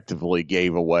effectively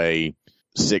gave away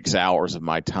 6 hours of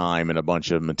my time and a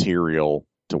bunch of material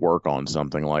to work on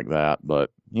something like that.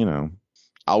 But,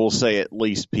 I will say at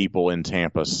least people in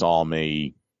Tampa saw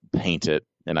me paint it.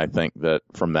 And I think that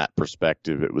from that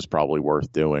perspective, it was probably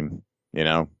worth doing,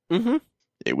 Mm-hmm.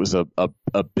 It was a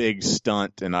big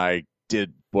stunt, and I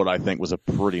did what I think was a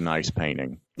pretty nice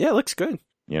painting. Yeah, it looks good.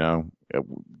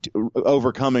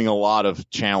 Overcoming a lot of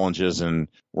challenges and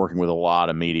working with a lot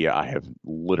of media I have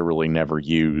literally never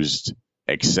used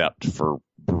except for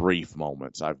brief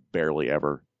moments. I've barely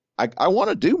ever. I want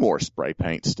to do more spray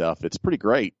paint stuff. It's pretty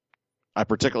great. I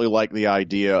particularly like the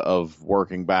idea of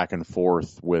working back and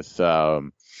forth with spray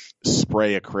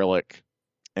acrylic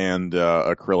and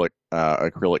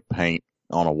acrylic paint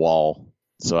on a wall.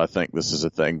 So I think this is a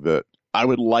thing that I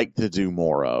would like to do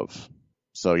more of.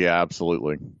 So yeah,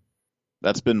 absolutely.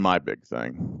 That's been my big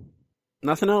thing.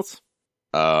 Nothing else?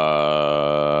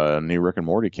 New Rick and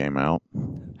Morty came out.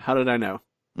 How did I know?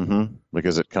 Mm-hmm.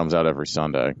 Because it comes out every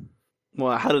Sunday.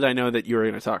 Well, how did I know that you were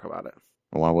going to talk about it?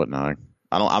 Why wouldn't I?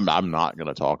 I'm not going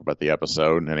to talk about the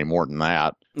episode any more than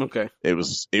that. Okay. It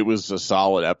was a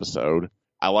solid episode.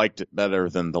 I liked it better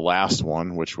than the last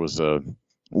one, which was a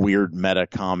weird meta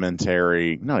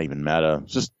commentary. Not even meta,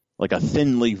 just like a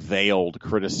thinly veiled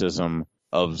criticism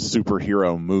of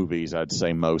superhero movies, I'd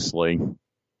say mostly.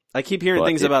 I keep hearing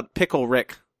things about Pickle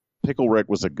Rick. Pickle Rick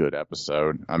was a good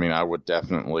episode. I mean, I would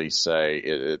definitely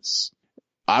say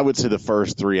I would say the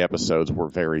first 3 episodes were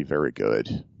very, very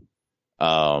good.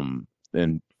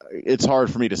 And it's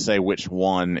hard for me to say which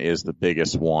one is the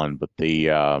biggest one, but the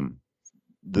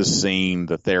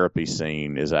therapy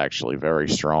scene is actually very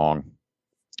strong.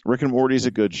 Rick and Morty's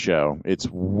a good show. It's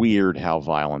weird how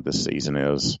violent this season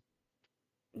is.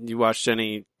 You watched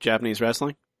any Japanese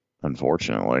wrestling?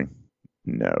 Unfortunately,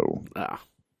 no. I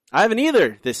haven't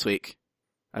either this week.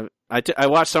 I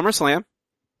watched SummerSlam.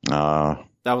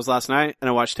 That was last night, and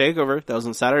I watched TakeOver. That was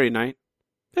on Saturday night.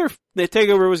 The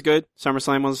TakeOver was good.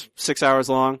 SummerSlam was 6 hours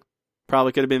long.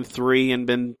 Probably could have been 3 and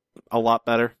been a lot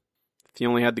better if you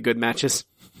only had the good matches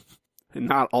and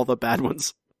not all the bad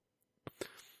ones.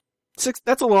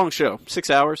 That's a long show. 6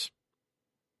 hours.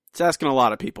 It's asking a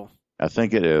lot of people. I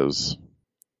think it is.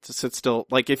 To sit still.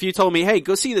 Like, if you told me, hey,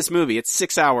 go see this movie, it's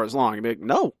 6 hours long, I'd be like,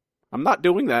 no, I'm not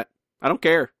doing that. I don't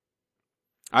care.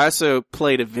 I also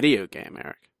played a video game,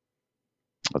 Eric.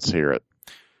 Let's hear it.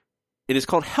 It is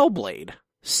called Hellblade: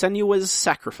 Senua's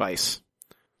Sacrifice.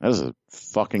 That is a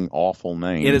fucking awful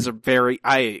name. It is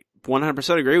I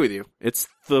 100% agree with you. It's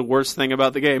the worst thing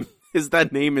about the game, is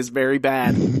that name is very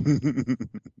bad.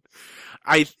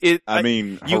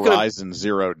 Horizon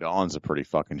Zero Dawn's a pretty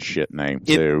fucking shit name,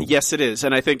 too. Yes, it is.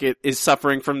 And I think it is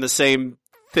suffering from the same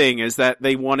thing, as that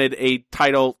they wanted a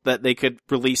title that they could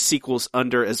release sequels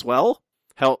under as well.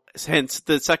 Hence,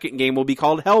 the second game will be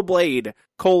called Hellblade,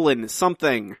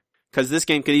 something. Because this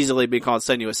game could easily be called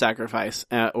Senua's Sacrifice,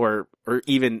 or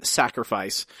even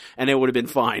Sacrifice, and it would have been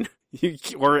fine.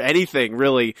 Or anything,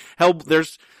 really.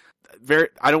 They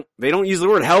don't use the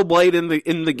word Hellblade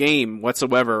in the game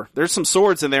whatsoever. There's some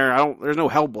swords in there. There's no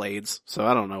Hellblades, so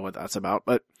I don't know what that's about.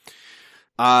 But,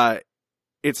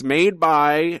 it's made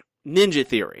by Ninja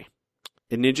Theory.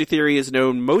 And Ninja Theory is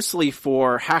known mostly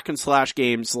for hack and slash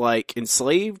games like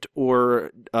Enslaved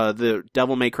or, the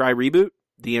Devil May Cry reboot,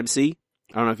 DMC.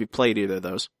 I don't know if you've played either of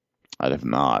those. I have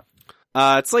not.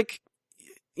 It's like,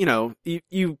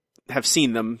 you have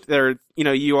seen them. They're,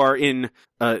 you are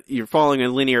you're following a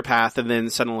linear path, and then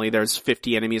suddenly there's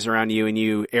 50 enemies around you, and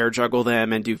you air juggle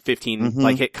them and do 15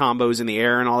 hit combos in the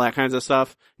air and all that kinds of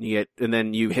stuff. And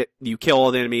then you kill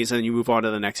all the enemies, and then you move on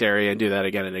to the next area and do that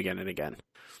again and again and again.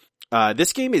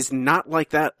 This game is not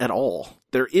like that at all.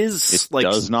 There is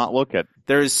does not look it.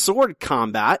 There is sword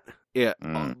combat,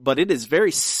 but it is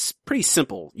pretty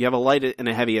simple. You have a light and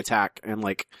a heavy attack, and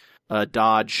like a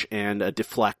dodge and a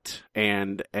deflect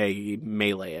and a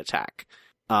melee attack.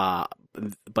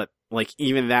 But like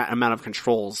even that amount of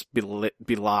controls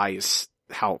belies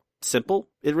how simple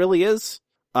it really is.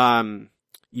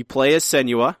 You play as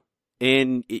Senua,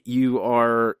 and you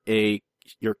are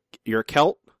you're a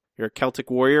Celt. You're a Celtic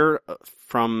warrior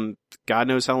from God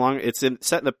knows how long. You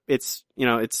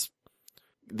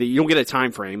don't get a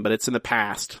time frame, but it's in the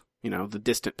past, the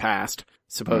distant past,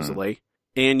 supposedly.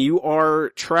 And you are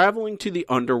traveling to the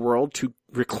underworld to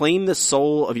reclaim the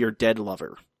soul of your dead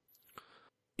lover.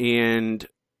 And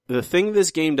the thing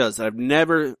this game does that I've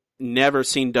never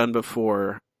seen done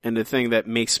before, and the thing that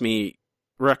makes me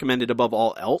recommend it above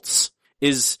all else,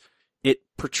 is it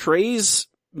portrays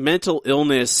mental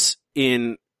illness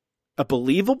in a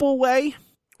believable way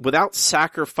without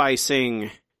sacrificing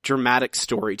dramatic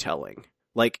storytelling,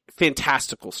 like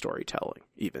fantastical storytelling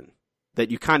even,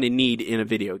 that you kind of need in a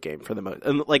video game for the most,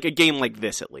 and like a game like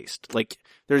this at least. Like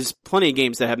there's plenty of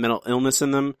games that have mental illness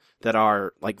in them that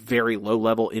are like very low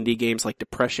level indie games like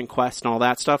Depression Quest and all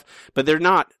that stuff, but they're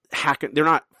not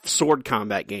sword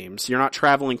combat games. You're not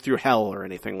traveling through hell or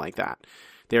anything like that.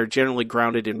 They're generally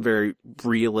grounded in very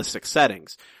realistic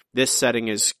settings. This setting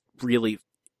is really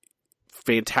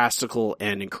fantastical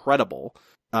and incredible.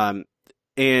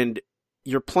 And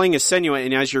you're playing as Senua,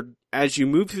 and as you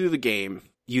move through the game,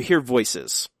 you hear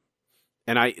voices.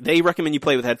 And they recommend you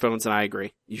play with headphones, and I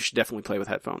agree. You should definitely play with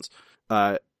headphones.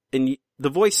 And the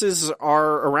voices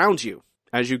are around you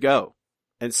as you go.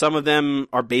 And some of them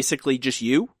are basically just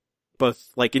you, both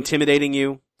like intimidating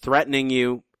you, threatening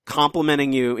you,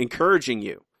 complimenting you, encouraging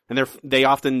you. And they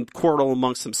often quarrel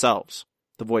amongst themselves,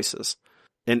 the voices.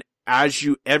 And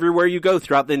everywhere you go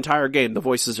throughout the entire game, the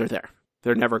voices are there.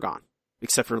 They're never gone.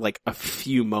 Except for like a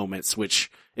few moments, which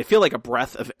it feel like a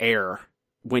breath of air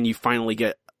when you finally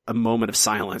get a moment of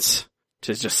silence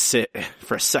to just sit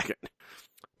for a second.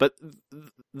 But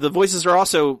the voices are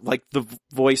also like the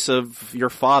voice of your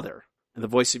father, and the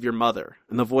voice of your mother,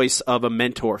 and the voice of a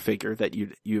mentor figure that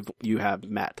you have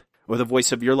met, or the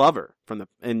voice of your lover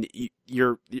and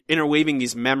you're interweaving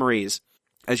these memories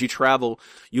as you travel.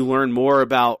 You learn more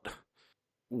about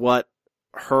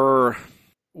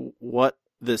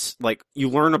you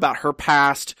learn about her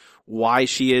past, why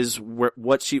she is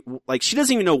she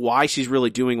doesn't even know why she's really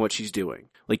doing what she's doing.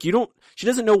 Like she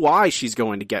doesn't know why she's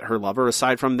going to get her lover,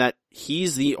 aside from that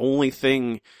he's the only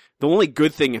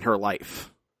good thing in her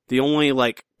life. The only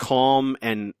like calm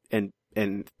and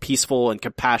peaceful and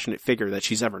compassionate figure that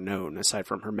she's ever known, aside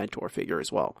from her mentor figure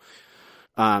as well.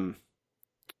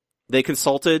 They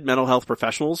consulted mental health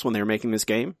professionals when they were making this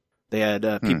game. They had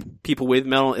people with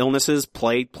mental illnesses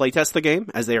play test the game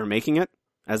as they were making it,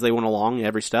 as they went along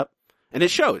every step. And it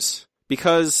shows,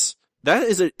 because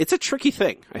it's a tricky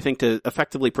thing, I think, to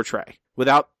effectively portray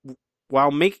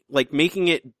while making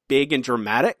it big and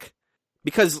dramatic,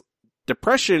 because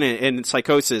depression and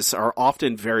psychosis are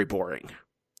often very boring,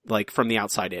 like from the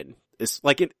outside in. It's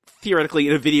like theoretically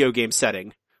in a video game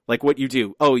setting, like what you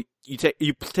do. Oh, you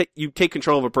take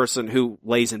control of a person who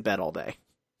lays in bed all day.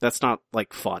 That's not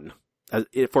like fun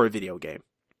for a video game.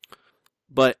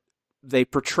 But they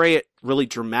portray it really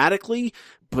dramatically,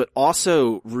 but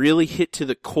also really hit to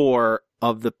the core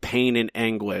of the pain and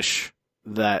anguish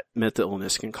that mental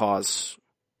illness can cause.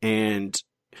 And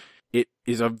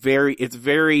it's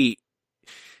very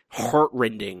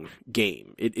heartrending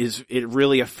game. It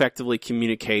really effectively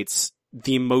communicates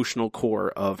the emotional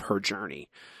core of her journey.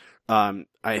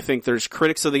 I think there's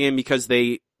critics of the game because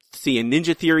they see a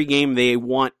Ninja Theory game, they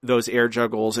want those air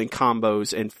juggles and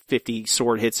combos and 50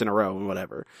 sword hits in a row and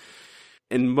whatever.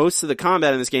 And most of the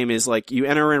combat in this game is like you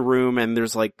enter a room and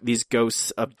there's like these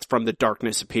ghosts from the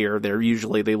darkness appear.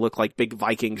 They look like big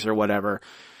Vikings or whatever.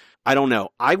 I don't know.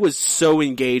 I was so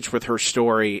engaged with her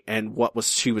story and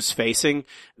she was facing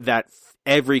that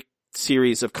every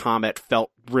series of combat felt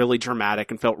really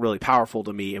dramatic and felt really powerful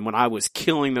to me. And when I was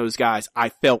killing those guys, I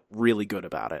felt really good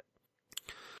about it.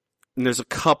 And there's a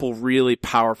couple really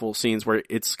powerful scenes where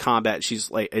it's combat. She's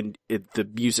like, the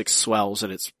music swells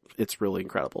and it's really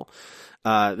incredible.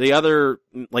 The other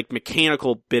like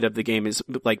mechanical bit of the game is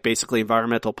like basically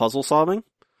environmental puzzle solving,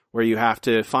 where you have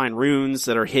to find runes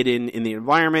that are hidden in the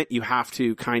environment. You have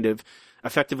to kind of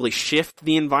effectively shift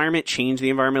the environment, change the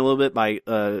environment a little bit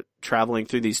by traveling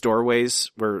through these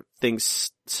doorways where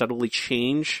things subtly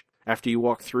change after you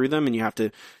walk through them, and you have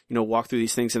to, walk through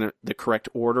these things in the correct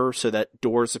order so that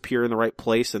doors appear in the right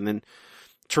place, and then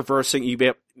traversing,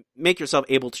 make yourself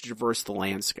able to traverse the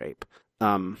landscape.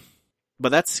 But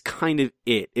that's kind of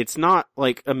it. It's not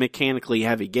like a mechanically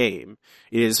heavy game.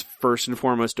 It is first and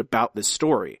foremost about the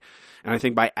story. And I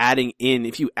think by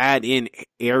if you add in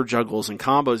air juggles and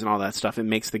combos and all that stuff, it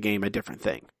makes the game a different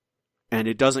thing. And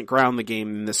it doesn't ground the game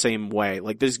in the same way.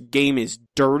 Like, this game is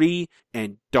dirty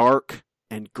and dark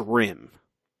and grim.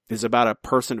 It's about a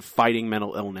person fighting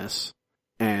mental illness.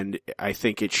 And I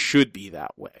think it should be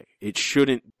that way. It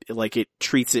shouldn't, it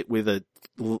treats it with a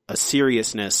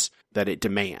seriousness that it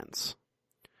demands.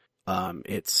 I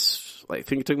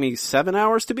think it took me 7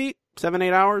 hours to beat,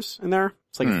 7-8 hours in there.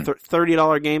 It's like a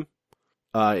 $30 game.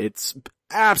 It's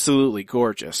absolutely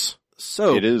gorgeous.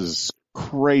 So it is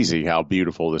crazy how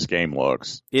beautiful this game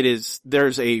looks. It is.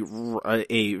 There's a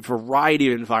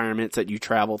variety of environments that you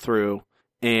travel through,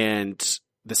 and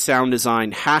the sound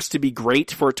design has to be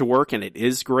great for it to work, and it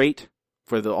is great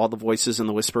for all the voices and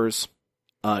the whispers.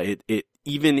 It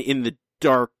even in the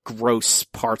dark, gross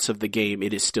parts of the game,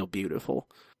 it is still beautiful.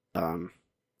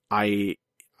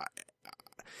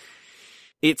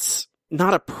 It's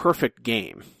not a perfect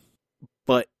game,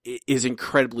 but it is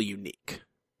incredibly unique.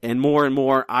 And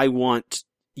more, I want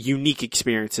unique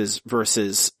experiences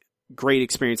versus great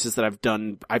experiences that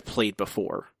I've played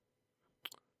before.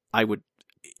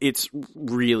 It's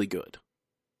really good.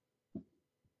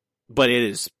 But it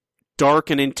is dark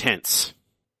and intense.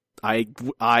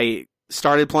 I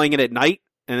started playing it at night,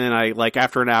 and then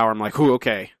after an hour, I'm like, ooh,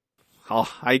 okay.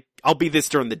 I'll beat this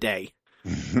during the day.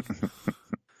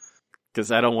 Cause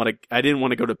I didn't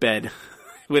want to go to bed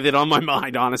with it on my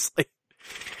mind, honestly.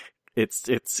 It's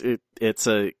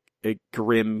a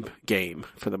grim game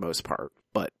for the most part,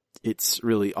 but it's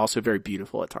really also very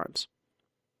beautiful at times.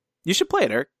 You should play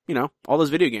it, Eric. All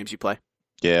those video games you play.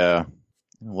 Yeah.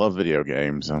 I love video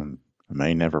games. I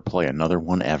may never play another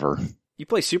one ever. You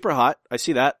play Super Hot. I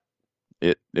see that.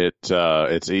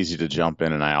 It's easy to jump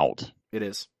in and out. It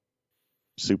is.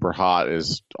 Super Hot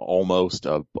is almost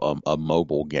a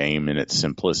mobile game in its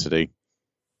simplicity.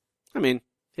 I mean,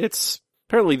 it's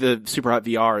apparently the Super Hot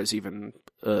VR is even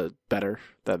better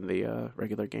than the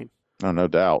regular game. Oh, no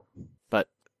doubt. But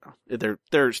they're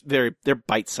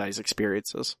bite-sized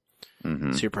experiences.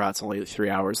 Mm-hmm. Super Hot's only 3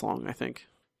 hours long, I think,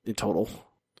 in total.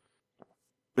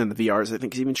 And the VRs, I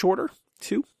think, is even shorter.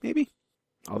 2, maybe.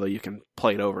 Although you can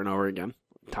play it over and over again.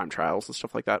 Time trials and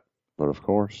stuff like that. But of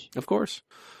course. Of course.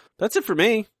 That's it for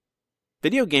me.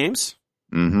 Video games.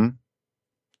 Mm-hmm.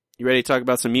 You ready to talk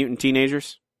about some mutant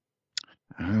teenagers?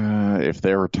 If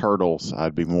there were turtles,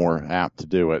 I'd be more apt to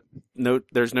do it. No,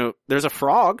 there's a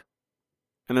frog.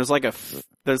 And there's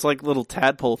little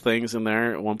tadpole things in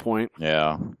there at one point.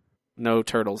 Yeah. No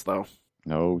turtles, though.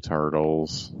 No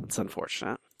turtles. It's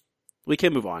unfortunate. We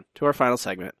can move on to our final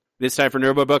segment. It's time for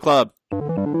Nerdbook Book Club.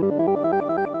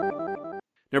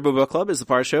 Nerdbook Book Club is the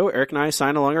part of the show Eric and I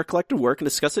assign along our collective work and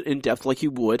discuss it in depth like you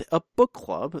would a book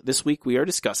club. This week we are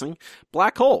discussing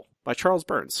Black Hole by Charles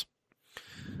Burns.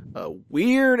 A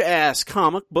weird-ass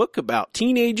comic book about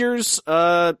teenagers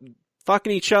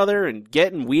fucking each other and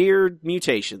getting weird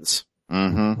mutations.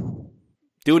 Mm-hmm.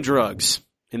 Doing drugs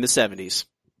in the 70s.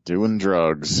 Doing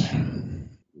drugs.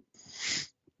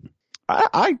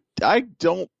 I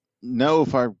don't know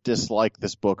if I dislike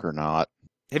this book or not.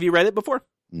 Have you read it before?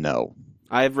 No.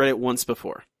 I've read it once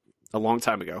before. A long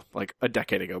time ago. Like a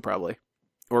decade ago, probably.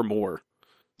 Or more.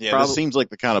 Yeah, this seems like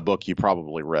the kind of book you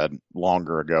probably read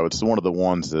longer ago. It's one of the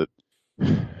ones that,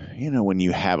 when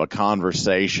you have a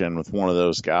conversation with one of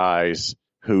those guys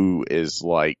who is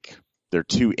like, they're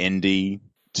too indie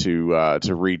to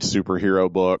read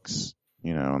superhero books,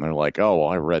 and they're like, oh, well,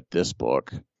 I read this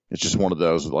book. It's just one of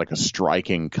those with like a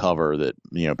striking cover that,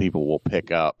 people will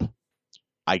pick up.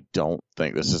 I don't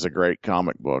think this is a great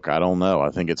comic book. I don't know. I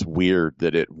think it's weird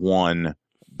that it won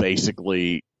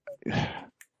basically.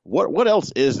 What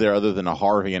else is there other than a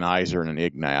Harvey and Eisner and an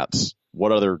Ignatz?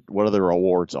 What other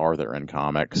awards are there in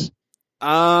comics?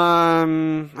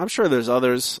 I'm sure there's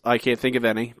others. I can't think of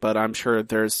any, but I'm sure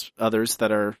there's others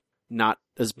that are not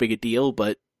as big a deal,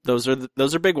 but those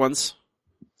are big ones.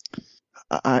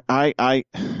 I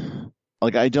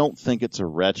don't think it's a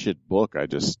wretched book. I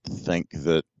just think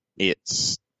that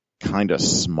it's kind of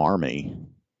smarmy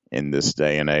in this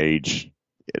day and age,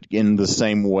 in the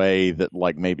same way that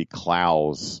like maybe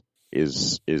Klaus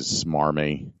is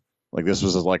smarmy. Like this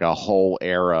was like a whole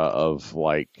era of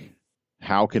like,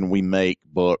 how can we make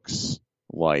books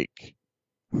like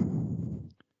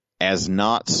as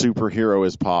not superhero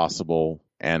as possible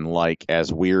and like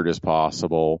as weird as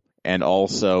possible, and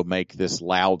also make this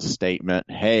loud statement,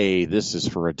 hey, this is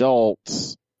for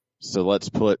adults, so let's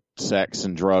put sex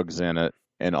and drugs in it.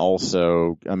 And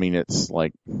also, I mean, it's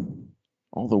like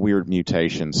all the weird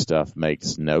mutation stuff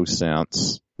makes no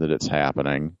sense that it's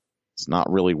happening. It's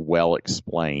not really well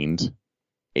explained.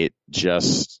 It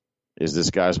just is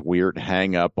this guy's weird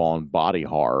hang up on body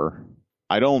horror.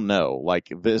 I don't know.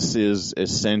 Like, this is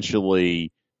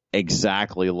essentially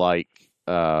exactly like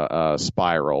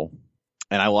Spiral.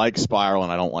 And I like Spiral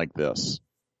and I don't like this.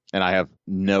 And I have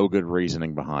no good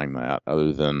reasoning behind that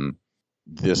other than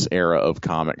this era of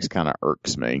comics kind of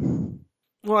irks me.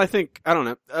 Well, I don't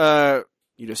know.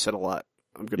 You just said a lot.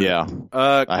 I'm gonna. Yeah.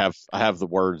 I have the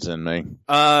words in me.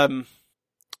 I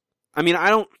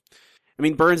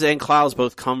mean, Burns and Clowes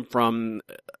both come from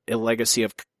a legacy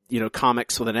of,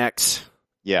 comics with an X.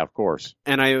 Yeah, of course.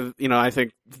 And I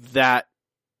think that,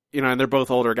 and they're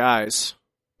both older guys.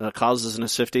 Clowes is in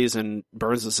his 50s and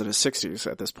Burns is in his 60s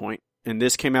at this point. And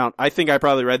this came out, I think I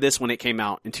probably read this when it came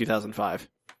out in 2005.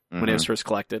 When it was first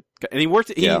collected. And he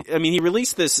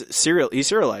released this he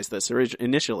serialized this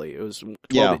initially. It was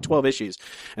 12 issues.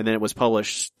 And then it was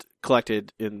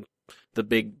collected in the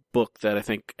big book that I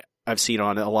think I've seen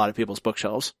on a lot of people's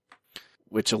bookshelves,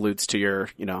 which alludes to your,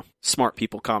 smart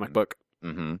people comic book.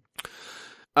 Mm-hmm.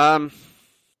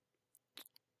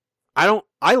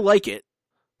 I like it.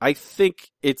 I think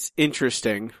it's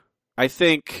interesting. I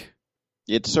think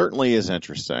it certainly is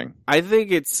interesting. I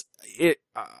think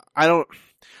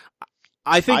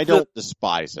I don't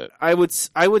despise it. I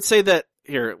would say that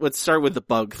here, let's start with the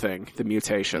bug thing, the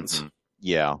mutations. Mm-hmm.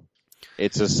 Yeah.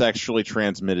 It's a sexually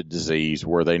transmitted disease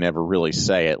where they never really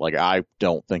say it. Like, I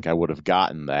don't think I would have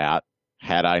gotten that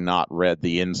had I not read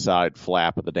the inside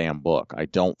flap of the damn book. I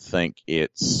don't think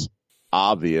it's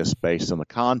obvious based on the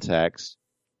context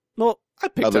of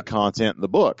the content in the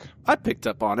book. I picked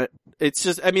up on it. It's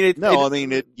just,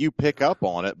 you pick up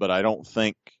on it, but I don't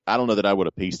know that I would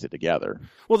have pieced it together.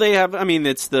 Well, they have,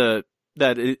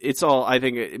 it's all, I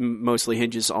think it mostly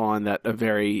hinges on that a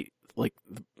very, like,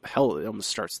 hell, it almost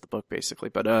starts the book basically,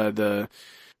 but,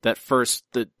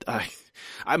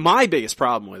 my biggest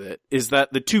problem with it is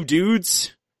that the two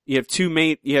dudes, you have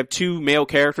two male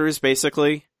characters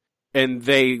basically, and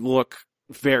they look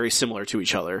very similar to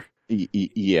each other.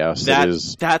 Yes,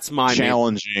 that's my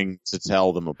challenging to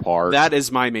tell them apart. That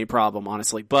is my main problem,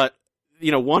 honestly. But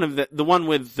one of the one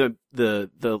with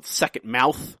the second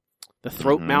mouth, the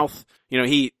throat mouth.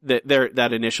 He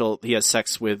has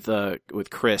sex with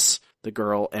Chris, the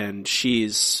girl, and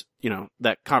she's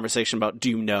that conversation about do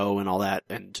you know and all that,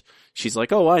 and she's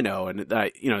like, oh, I know, and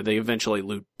they eventually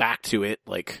allude back to it,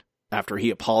 like after he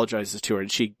apologizes to her, and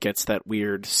she gets that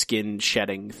weird skin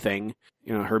shedding thing.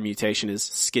 Her mutation is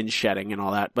skin shedding and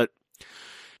all that.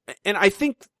 And I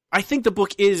think the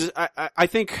book is, I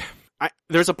think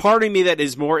there's a part of me that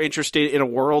is more interested in a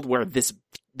world where this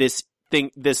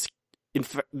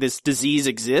disease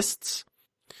exists.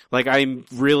 Like, I am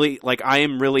really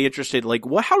interested, like,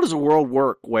 how does a world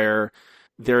work where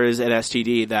there is an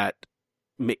STD that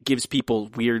gives people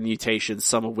weird mutations,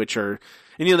 some of which are,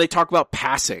 and they talk about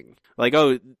passing. Like,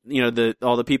 all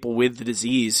the people with the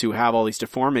disease who have all these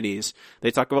deformities,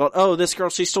 they talk about, this girl,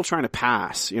 she's still trying to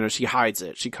pass. She hides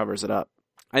it. She covers it up.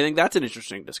 I think that's an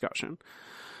interesting discussion.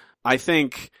 I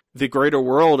think the greater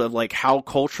world of, like, how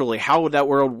would that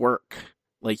world work?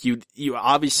 Like, you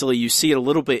obviously, you see it a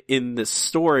little bit in this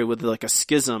story with, like, a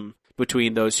schism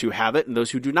between those who have it and those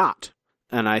who do not.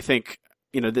 And I think,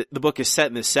 the book is set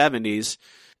in the 70s,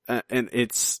 and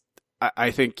I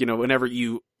think,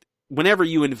 whenever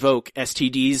you invoke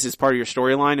STDs as part of your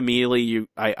storyline, immediately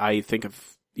I think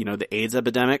of, the AIDS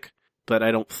epidemic, but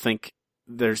I don't think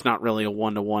there's not really a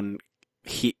one-to-one.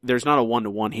 There's not a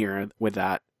one-to-one here with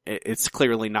that. It's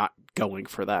clearly not going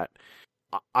for that.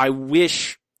 I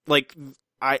wish, like,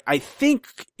 I think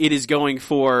it is going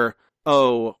for,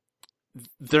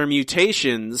 their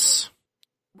mutations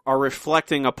are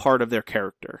reflecting a part of their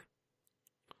character.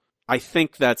 I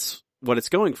think that's what it's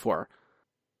going for.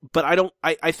 But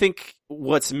I think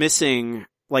what's missing,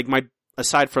 like,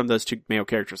 aside from those two male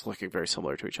characters looking very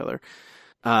similar to each other,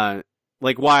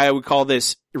 like, why I would call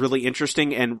this really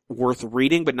interesting and worth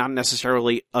reading, but not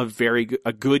necessarily a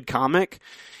good comic,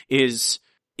 is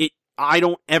I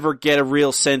don't ever get a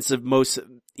real sense of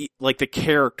like, the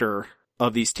character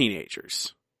of these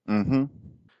teenagers. Mm-hmm.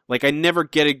 Like, I never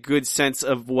get a good sense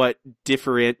of what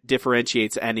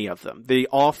differentiates any of them. They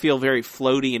all feel very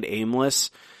floaty and aimless.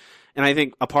 And I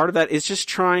think a part of that is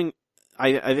just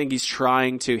I think he's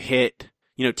trying to hit,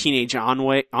 teenage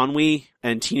ennui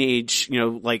and teenage,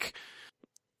 like,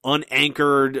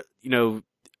 unanchored,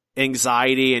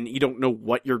 anxiety, and you don't know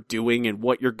what you're doing and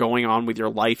what you're going on with your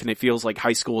life, and it feels like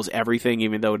high school is everything,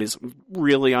 even though it is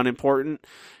really unimportant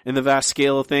in the vast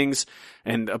scale of things,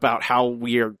 and about how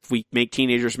we make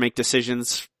teenagers make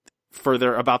decisions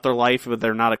further about their life but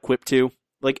they're not equipped to.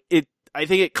 I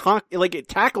think it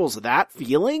tackles that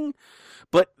feeling,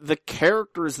 but the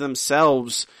characters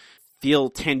themselves feel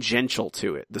tangential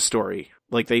to it, the story.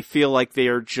 Like, they feel like they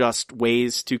are just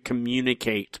ways to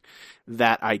communicate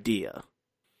that idea.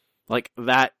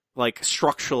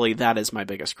 Structurally, that is my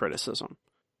biggest criticism.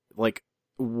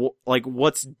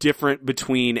 What's different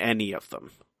between any of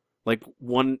them?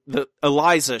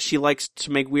 Eliza, she likes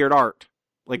to make weird art.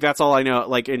 That's all I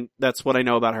know. And that's what I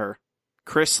know about her.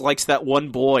 Chris likes that one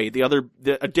boy.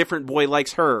 A different boy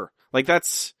likes her.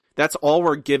 That's all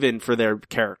we're given for their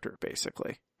character,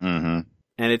 basically. Mm-hmm.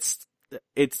 And it's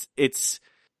it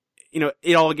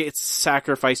all gets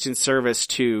sacrificed in service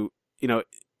to,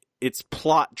 it's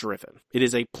plot driven. It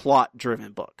is a plot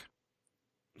driven book.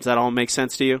 Does that all make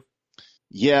sense to you?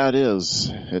 Yeah, it is.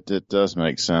 It does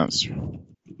make sense.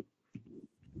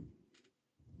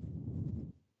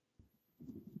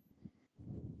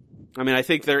 I mean, I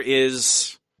think there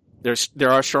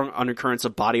are strong undercurrents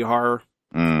of body horror.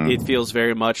 It feels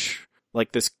very much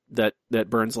like this, that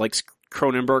Burns likes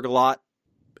Cronenberg a lot.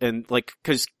 And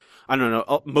cause I don't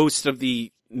know, most of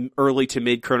the early to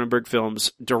mid Cronenberg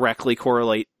films directly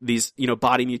correlate these,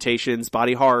 body mutations,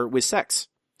 body horror with sex.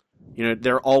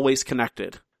 They're always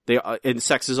connected. And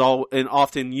sex is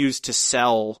often used to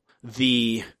sell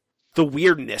the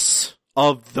weirdness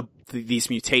of these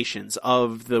mutations,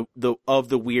 of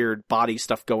the weird body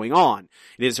stuff going on.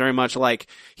 It is very much like,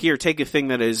 here, take a thing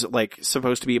that is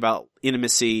supposed to be about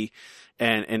intimacy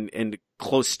and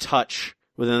close touch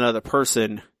with another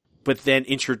person, but then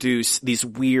introduce these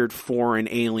weird foreign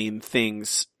alien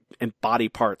things and body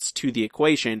parts to the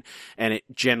equation, and it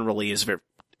generally is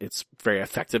it's very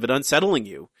effective at unsettling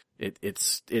you.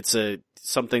 It's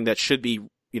something that should be,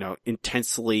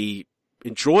 intensely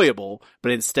enjoyment,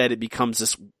 but instead it becomes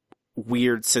this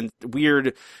weird,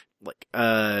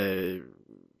 I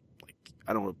don't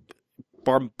know,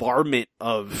 bombardment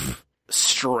of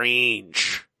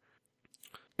strange.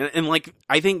 And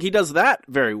I think he does that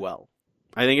very well.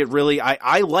 I think it really,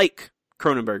 I like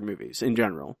Cronenberg movies in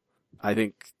general. I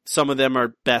think some of them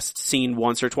are best seen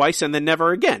once or twice and then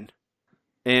never again.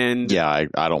 And yeah,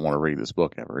 I don't want to read this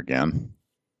book ever again.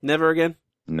 Never again?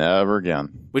 Never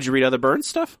again. Would you read other Burns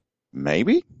stuff?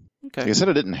 Maybe. Okay. Like I said,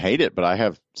 I didn't hate it, but I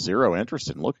have zero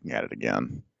interest in looking at it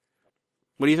again.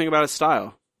 What do you think about his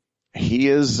style? He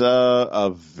is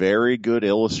a very good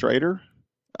illustrator.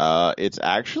 It's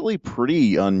actually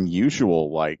pretty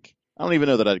unusual. I don't even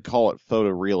know that I'd call it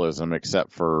photorealism,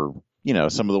 except for,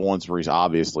 some of the ones where he's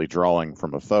obviously drawing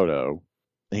from a photo.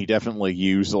 He definitely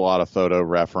used a lot of photo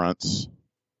reference.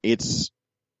 It's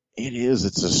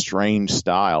a strange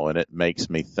style, and it makes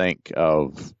me think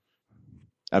of,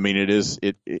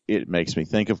 it makes me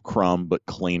think of Crumb, but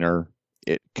cleaner.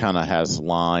 It kind of has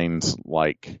lines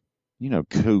like,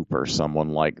 Coop or someone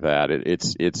like that.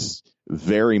 It's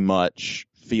very much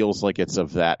feels like it's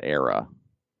of that era.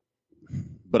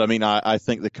 But I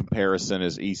think the comparison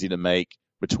is easy to make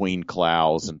between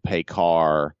Clowes and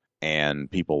Pekar and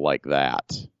people like that.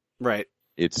 Right.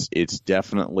 It's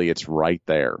definitely, it's right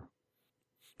there.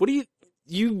 What do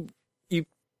you in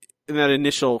that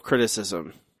initial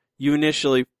criticism, you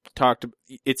initially talked,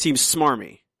 it seems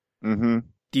smarmy. Mm-hmm.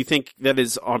 Do you think that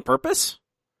is on purpose?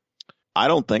 I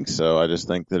don't think so. I just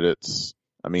think that it's,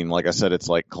 like I said, it's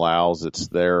like Clowes. It's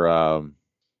their,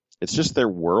 it's just their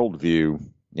worldview,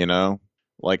 I'm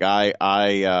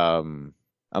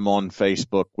on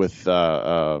Facebook with,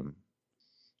 Durf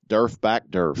Back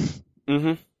Durf.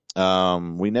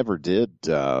 Mm-hmm. We never did,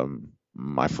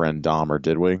 My Friend Dahmer,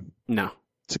 did we? No.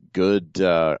 It's a good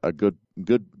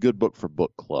book for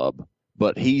book club.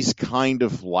 But he's kind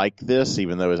of like this,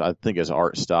 even though I think his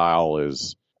art style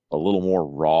is a little more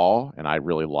raw, and I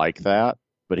really like that.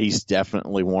 But he's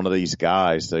definitely one of these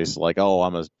guys that's like, oh,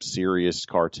 I'm a serious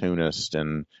cartoonist,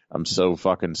 and I'm so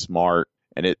fucking smart.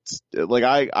 And it's like,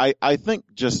 I think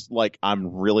just like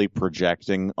I'm really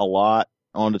projecting a lot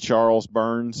onto Charles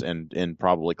Burns and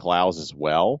probably Clowes as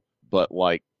well. But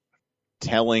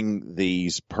telling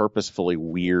these purposefully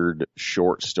weird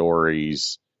short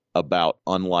stories about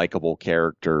unlikable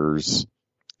characters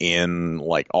in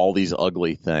all these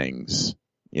ugly things,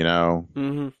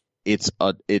 Mm-hmm. It's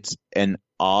an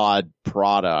odd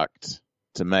product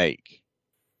to make,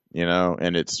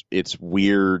 and it's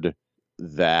weird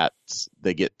that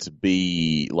they get to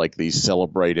be these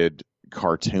celebrated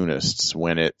cartoonists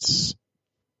when it's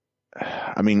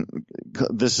I mean,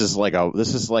 this is like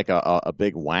a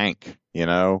big wank, you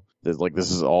know. Like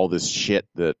this is all this shit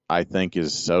that I think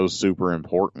is so super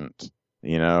important,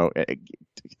 you know.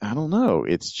 I don't know.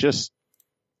 It's just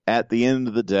at the end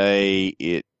of the day,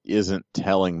 it isn't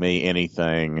telling me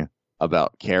anything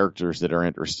about characters that are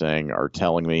interesting or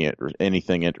telling me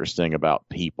anything interesting about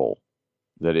people.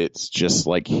 That it's just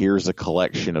like, here's a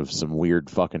collection of some weird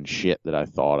fucking shit that I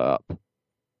thought up.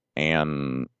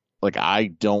 And like, I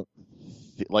don't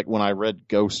like when I read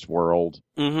Ghost World,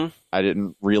 I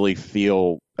didn't really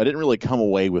come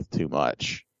away with too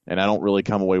much. And I don't really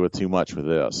come away with too much with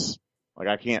this. Like,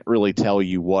 I can't really tell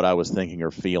you what I was thinking or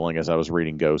feeling as I was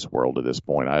reading Ghost World at this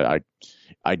point.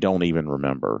 I don't even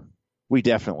remember. We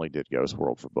definitely did Ghost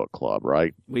World for book club,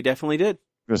 right? We definitely did.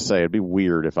 I'm going to say, it'd be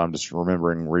weird if I'm just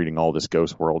remembering reading all this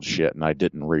Ghost World shit and I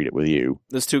didn't read it with you.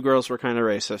 Those two girls were kind of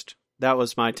racist. That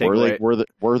was my takeaway.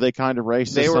 Were they kind of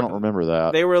racist? I don't remember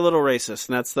that. They were a little racist,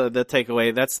 and that's the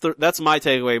takeaway. That's my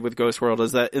takeaway with Ghost World,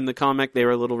 is that in the comic they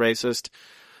were a little racist,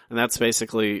 and that's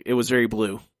basically, it was very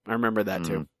blue. I remember that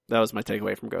too. That was my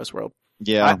takeaway from Ghost World.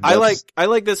 Yeah, I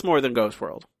like this more than Ghost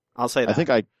World. I'll say that.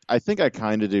 I think I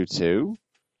kind of do too,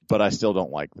 but I still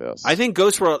don't like this. I think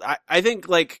Ghost World. I think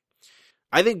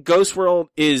Ghost World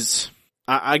is,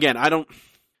 again, I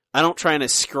don't try and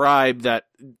ascribe that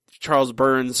Charles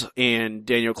Burns and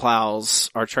Daniel Clowes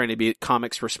are trying to be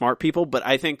comics for smart people, but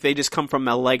I think they just come from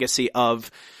a legacy of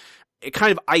a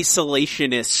kind of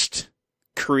isolationist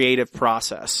creative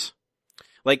process.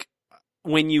 Like,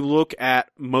 when you look at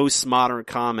most modern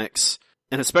comics,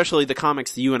 and especially the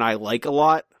comics that you and I like a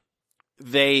lot,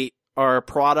 they are a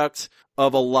product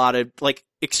of a lot of, like,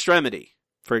 Extremity,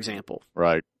 for example.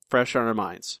 Right. Fresh on our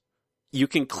minds. You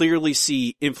can clearly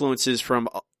see influences from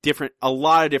a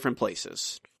lot of different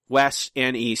places. West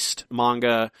and East,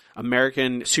 manga,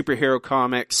 American superhero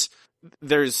comics.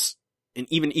 There's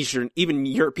even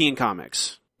European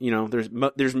comics. You know, there's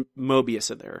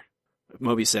Mobius in there.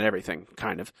 Mobius said everything,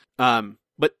 kind of.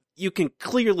 But you can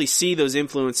clearly see those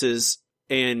influences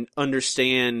and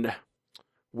understand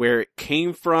where it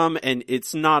came from, and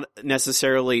it's not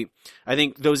necessarily, I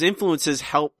think those influences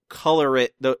help color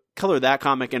that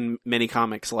comic and many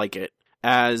comics like it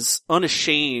as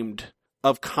unashamed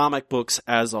of comic books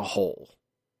as a whole.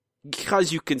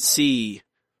 Because you can see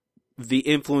the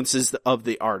influences of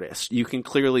the artist. You can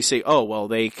clearly say, oh, well,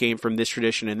 they came from this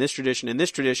tradition and this tradition and this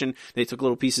tradition. They took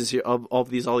little pieces of all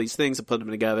these things and put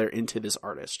them together into this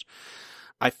artist.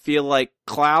 I feel like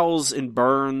Clowes and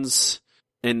Burns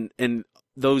and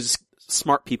those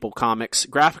smart people comics,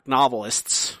 graphic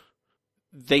novelists,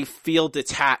 they feel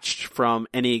detached from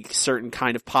any certain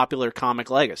kind of popular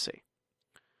comic legacy.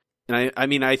 And I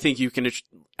mean, I think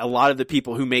a lot of the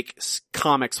people who make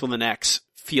comics with an X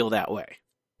feel that way.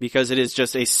 Because it is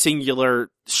just a singular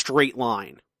straight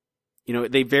line. You know,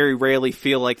 they very rarely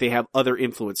feel like they have other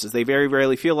influences. They very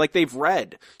rarely feel like they've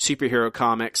read superhero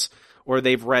comics, or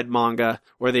they've read manga,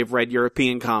 or they've read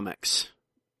European comics.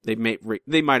 They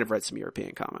might have read some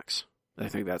European comics. I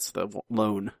think that's the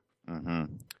lone. Mm-hmm.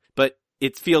 But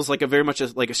it feels like very much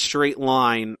like a straight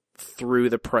line through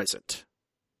the present.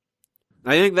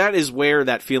 I think that is where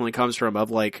that feeling comes from of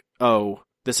like, oh,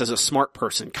 this is a smart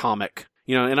person comic.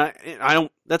 You know, and I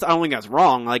don't think that's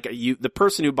wrong. Like, the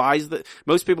person who buys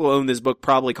most people who own this book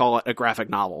probably call it a graphic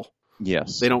novel.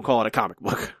 Yes. They don't call it a comic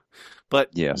book.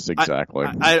 But yes, exactly.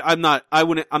 I'm not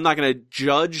going to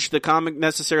judge the comic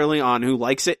necessarily on who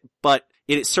likes it, but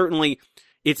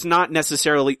it's not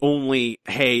necessarily only,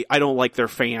 hey, I don't like their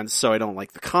fans, so I don't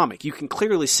like the comic. You can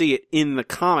clearly see it in the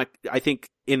comic, I think,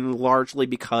 largely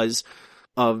because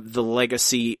of the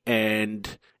legacy and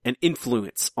an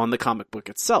influence on the comic book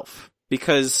itself.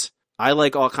 Because I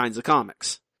like all kinds of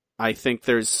comics. I think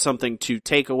there's something to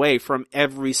take away from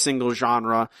every single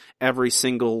genre, every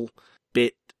single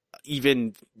bit,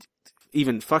 even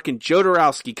fucking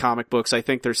Jodorowsky comic books. I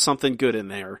think there's something good in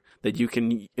there that you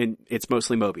can, and it's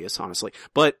mostly Mobius, honestly.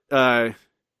 But,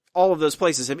 all of those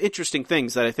places have interesting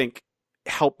things that I think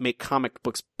help make comic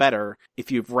books better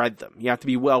if you've read them. You have to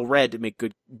be well read to make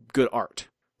good art.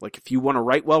 Like, if you want to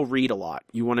write well, read a lot.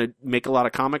 You want to make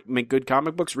good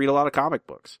comic books, read a lot of comic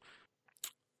books.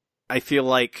 I feel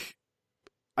like,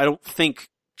 I don't think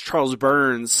Charles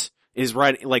Burns is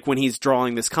writing, like, when he's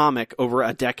drawing this comic over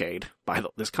a decade.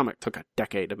 This comic took a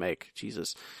decade to make.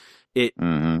 Jesus.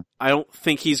 I don't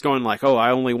think he's going like, oh,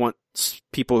 I only want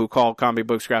people who call comic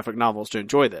books graphic novels to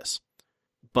enjoy this.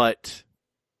 But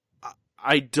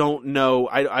I don't know.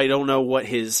 I don't know what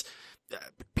his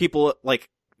people, like,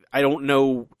 I don't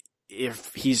know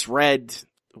if he's read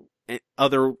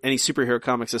any superhero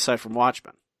comics aside from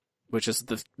Watchmen. which is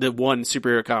the one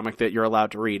superhero comic that you're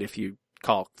allowed to read if you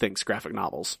call things graphic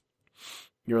novels.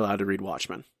 You're allowed to read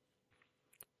Watchmen.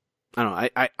 I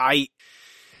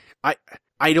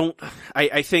don't know.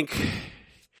 I think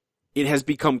it has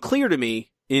become clear to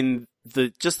me in the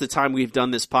time we've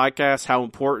done this podcast how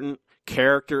important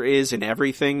character is in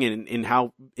everything, and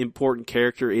how important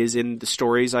character is in the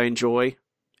stories I enjoy,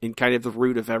 in kind of the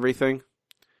root of everything.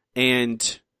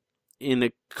 And in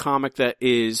a comic that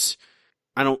is,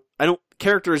 I don't know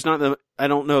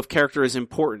if character is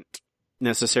important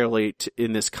necessarily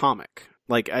in this comic.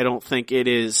 Like, I don't think it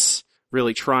is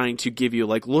really trying to give you,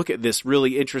 like, look at this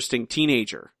really interesting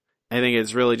teenager. I think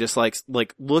it's really just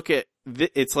like look at,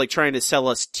 it's like trying to sell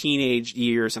us teenage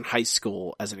years in high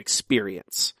school as an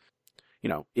experience. You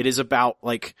know, it is about,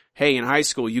 like, hey, in high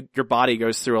school, your body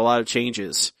goes through a lot of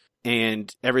changes,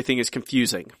 and everything is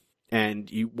confusing,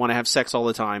 and you want to have sex all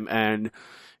the time, and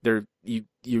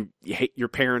you hate your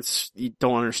parents, you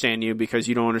don't understand you because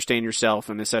you don't understand yourself,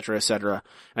 and et cetera, et cetera.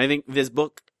 And I think this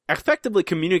book effectively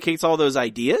communicates all those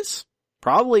ideas,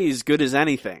 probably as good as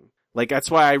anything. Like,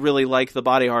 that's why I really like the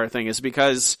body horror thing, is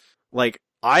because, like,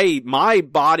 my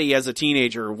body as a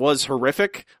teenager was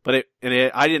horrific, but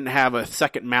I didn't have a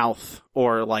second mouth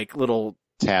or, like, little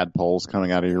tadpoles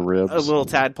coming out of your ribs. Little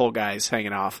tadpole guys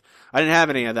hanging off. I didn't have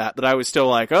any of that, but I was still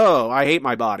like, oh, I hate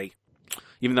my body.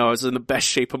 Even though I was in the best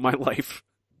shape of my life.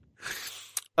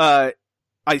 I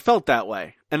felt that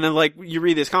way. And then, like, you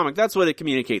read this comic, that's what it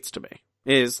communicates to me.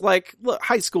 Is, like, look,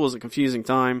 high school is a confusing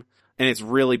time, and it's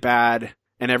really bad,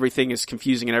 and everything is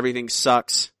confusing, and everything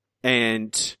sucks,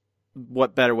 and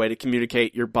what better way to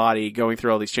communicate your body going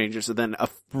through all these changes than a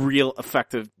real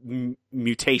effective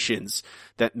mutations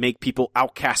that make people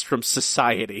outcast from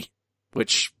society,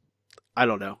 which, I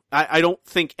don't know. I don't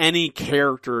think any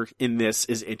character in this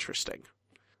is interesting.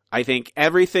 I think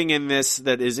everything in this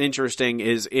that is interesting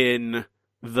is in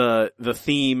the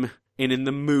theme and in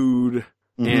the mood,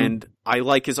 and I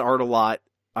like his art a lot.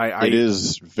 It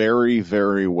is very,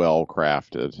 very well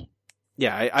crafted.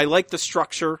 Yeah, I like the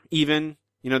structure even.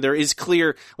 You know, there is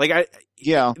clear, like,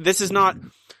 this is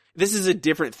a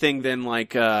different thing than,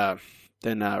 like,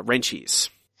 Wrenchies.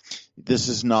 This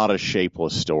is not a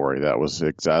shapeless story. That was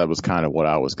kind of what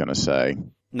I was going to say.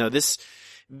 No, this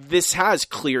has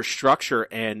clear structure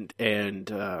and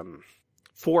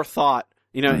forethought.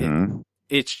 You know,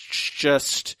 it's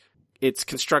just, it's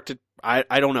constructed.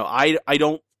 I don't know. I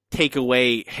don't take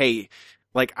away, hey,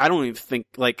 like, I don't even think,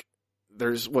 like,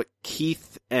 there's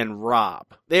Keith and Rob.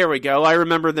 There we go. I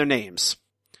remember their names.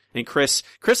 And Chris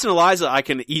and Eliza, I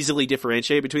can easily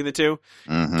differentiate between the two.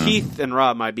 Keith and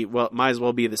Rob might as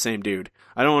well be the same dude.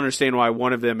 I don't understand why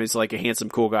one of them is like a handsome,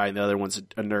 cool guy and the other one's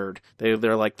a nerd.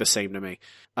 They're like the same to me.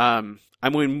 I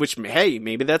mean, which, hey,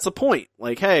 maybe that's a point.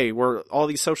 Like, hey, all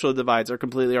these social divides are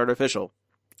completely artificial,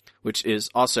 which is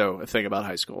also a thing about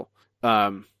high school.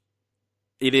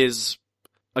 It is,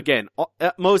 again,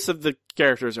 most of the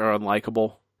characters are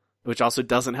unlikable, which also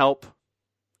doesn't help.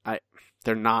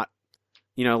 They're not,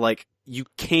 you know, like,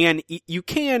 teenager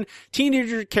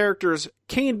characters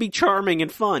can be charming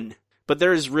and fun, but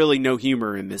there is really no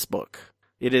humor in this book.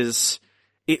 It's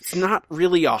not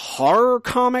really a horror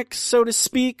comic, so to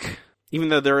speak, even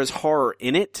though there is horror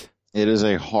in it. It is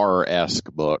a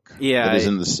horror-esque book. Yeah.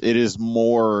 It is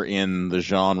more in the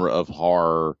genre of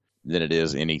horror than it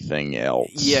is anything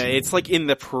else. Yeah, it's like in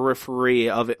the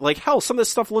periphery of it. Like, hell, some of this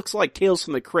stuff looks like Tales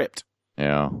from the Crypt.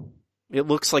 Yeah. It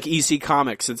looks like EC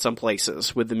Comics in some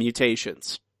places with the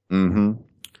mutations.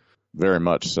 Very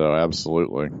much so,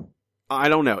 absolutely. I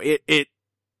don't know.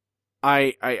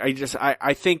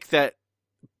 I think that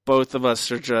both of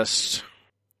us are just,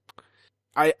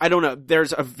 I don't know.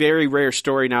 There's a very rare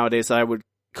story nowadays that I would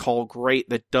call great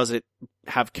that doesn't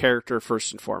have character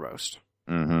first and foremost.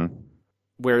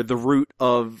 Where the root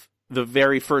of the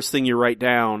very first thing you write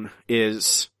down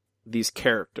is these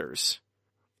characters.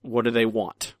 What do they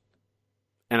want?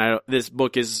 And this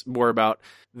book is more about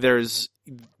there's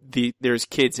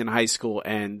kids in high school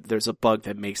and there's a bug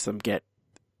that makes them get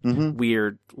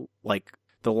weird, like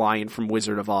the lion from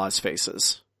Wizard of Oz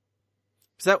faces.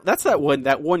 That's that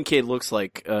one kid looks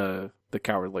like the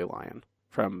Cowardly Lion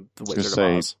from the Wizard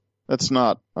of Oz. That's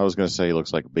not. I was going to say he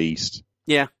looks like a beast.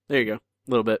 Yeah, there you go. A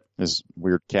little bit. His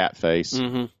weird cat face.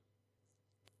 And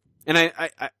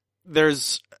I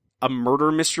there's a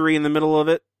murder mystery in the middle of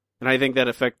it, and I think that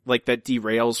that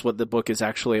derails what the book is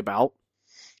actually about.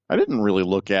 I didn't really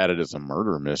look at it as a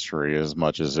murder mystery as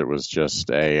much as it was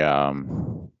just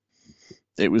an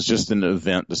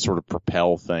event to sort of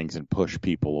propel things and push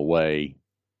people away,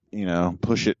 you know,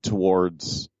 push it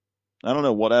towards, I don't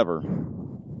know, whatever.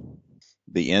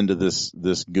 the end of this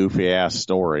goofy ass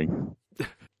story,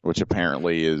 which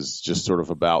apparently is just sort of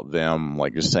about them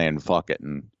like just saying fuck it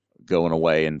and going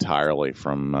away entirely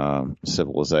from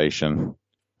civilization.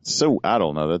 So I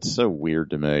don't know. That's so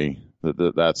weird to me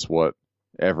that's what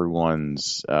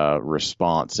everyone's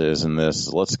response is in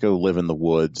this. Let's go live in the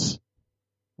woods.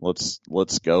 Let's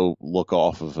go look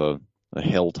off of a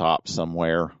hilltop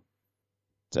somewhere.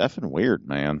 It's effing weird,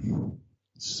 man.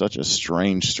 It's such a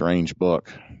strange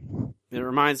book. It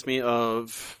reminds me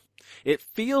of. It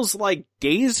feels like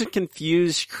Dazed and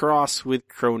Confused crossed with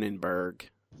Cronenberg.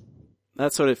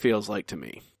 That's what it feels like to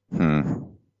me.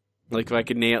 Like if I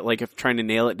could if trying to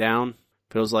nail it down,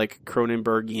 feels like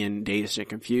Cronenbergian Dazed and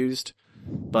Confused.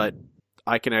 But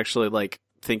I can actually like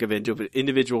think of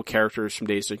individual characters from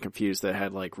Dazed and Confused that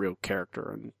had like real character,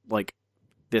 and like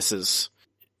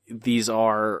these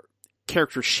are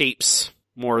character shapes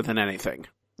more than anything.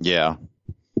 Yeah.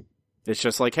 It's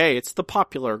just like, hey, it's the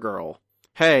popular girl.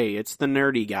 Hey, it's the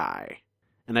nerdy guy.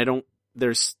 And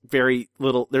there's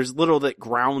little that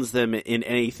grounds them in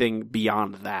anything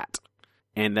beyond that.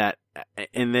 And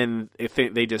then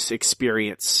they just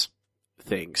experience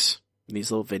things in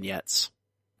these little vignettes.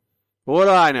 But what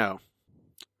do I know?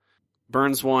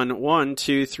 Burns won 1,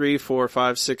 2, 3, 4,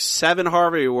 5, 6, 7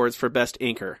 Harvey Awards for Best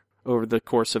Inker over the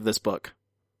course of this book.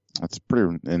 That's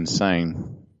pretty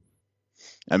insane.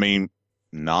 I mean,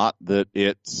 not that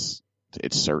it's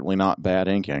certainly not bad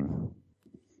inking.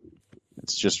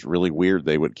 It's just really weird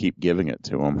they would keep giving it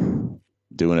to him,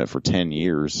 doing it for 10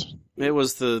 years. It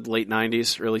was the late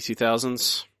 90s, early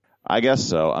 2000s. I guess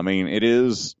so. I mean, it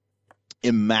is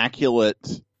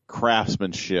immaculate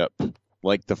craftsmanship.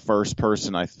 Like the first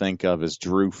person I think of is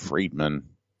Drew Friedman.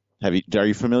 Are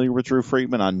you familiar with Drew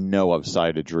Friedman? I know I've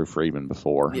cited Drew Friedman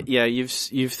before. Yeah, you've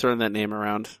thrown that name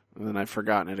around, and then I've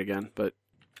forgotten it again. But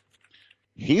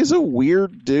he's a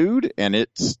weird dude, and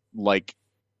it's like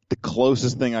the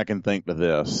closest thing I can think to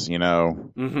this. You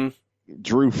know,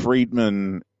 Drew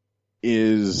Friedman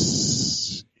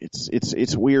is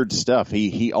it's weird stuff.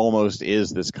 He almost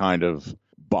is this kind of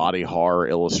body horror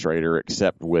illustrator,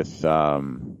 except with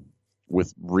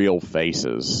real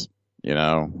faces. You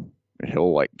know.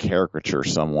 He'll like caricature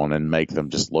someone and make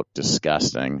them just look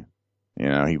disgusting. You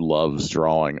know, he loves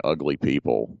drawing ugly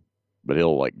people, but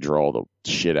he'll like draw the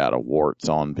shit out of warts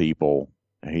on people.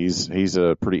 He's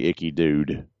a pretty icky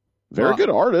dude. Very good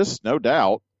artist, no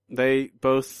doubt. They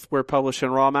both were published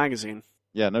in Raw magazine.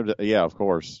 Yeah, yeah, of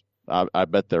course. I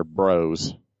bet they're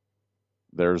bros.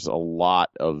 There's a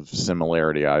lot of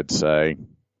similarity, I'd say.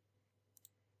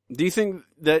 Do you think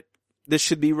that this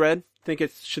should be read? Think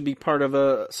it should be part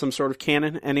of some sort of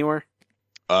canon anywhere?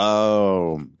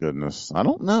 Oh, goodness. I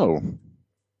don't know.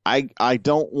 I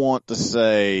don't want to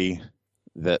say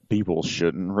that people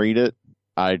shouldn't read it.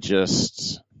 I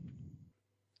just,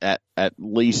 at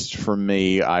least for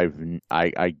me, I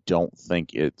don't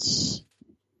think it's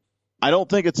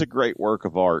a great work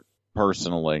of art,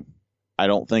 personally. I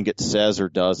don't think it says or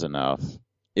does enough.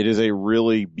 It is a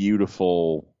really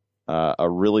beautiful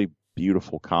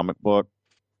comic book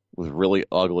with really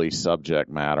ugly subject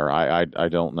matter. I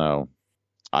don't know.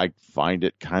 I find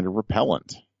it kind of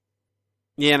repellent.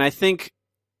 Yeah, and I think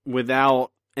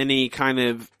without any kind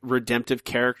of redemptive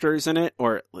characters in it,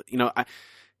 or, you know,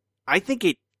 I think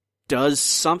it does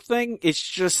something. It's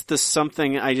just the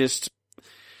something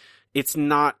it's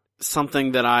not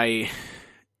something that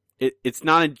it's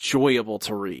not enjoyable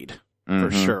to read,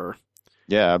 for sure.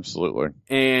 Yeah, absolutely.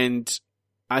 And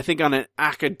I think on an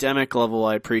academic level,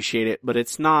 I appreciate it, but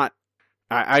it's not.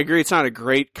 I agree, it's not a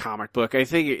great comic book. I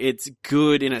think it's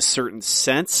good in a certain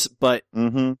sense, but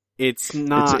it's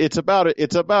not. It's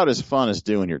about as fun as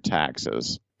doing your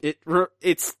taxes.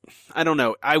 It's. I don't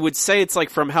know. I would say it's like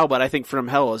From Hell, but I think From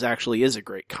Hell is a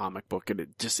great comic book, and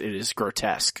it is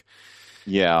grotesque.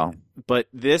 Yeah, but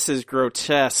this is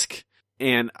grotesque,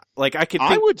 and like I could.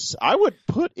 I would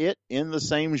put it in the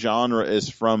same genre as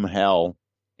From Hell.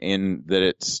 In that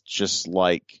it's just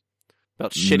like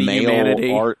about shitty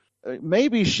humanity. Art,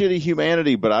 maybe shitty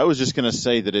humanity, but I was just going to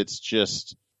say that it's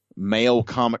just male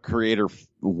comic creator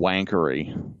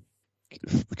wankery.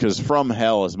 Because From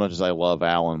Hell, as much as I love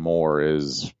Alan Moore,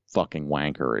 is fucking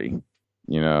wankery.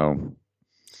 You know,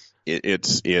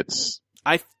 it's.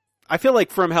 I feel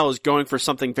like From Hell is going for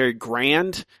something very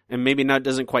grand, and maybe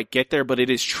doesn't quite get there, but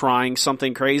it is trying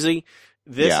something crazy.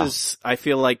 This is, I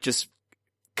feel like, just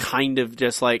kind of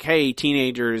just like, hey,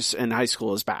 teenagers in high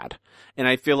school is bad. And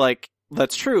I feel like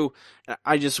that's true.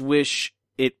 I just wish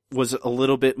it was a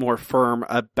little bit more firm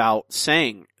about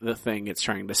saying the thing it's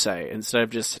trying to say, instead of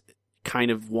just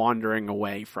kind of wandering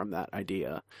away from that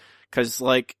idea. 'Cause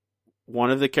like,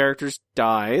 one of the characters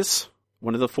dies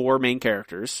one of the 4 main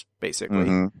characters, basically.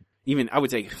 Mm-hmm. Even, I would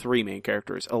say 3 main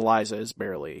characters. Eliza is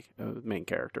barely a main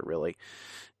character, really.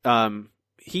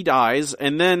 He dies,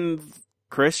 and then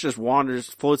Chris just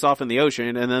floats off in the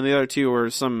ocean, and then the other 2 are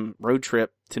some road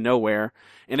trip to nowhere.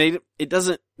 And it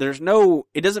doesn't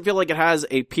feel like it has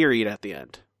a period at the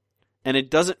end. And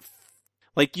it doesn't,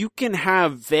 like, you can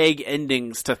have vague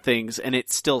endings to things and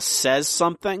it still says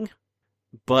something,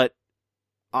 but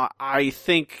I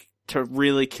think to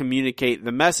really communicate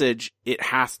the message, it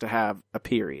has to have a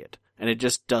period. And it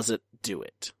just doesn't do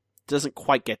it. It doesn't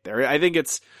quite get there. I think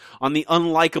it's, on the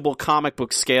unlikable comic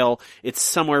book scale, it's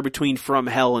somewhere between From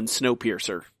Hell and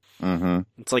Snowpiercer. Mm-hmm.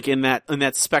 It's like in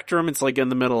that spectrum, it's like in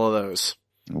the middle of those.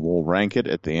 We'll rank it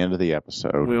at the end of the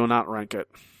episode. We will not rank it.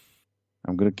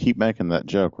 I'm going to keep making that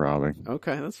joke, Robbie.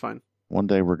 Okay, that's fine. One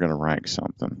day we're going to rank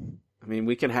something. I mean,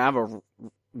 we can have a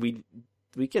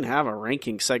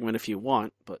ranking segment if you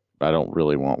want, but I don't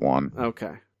really want one.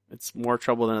 Okay. It's more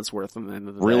trouble than it's worth at the end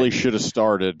of the really day. should have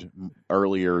started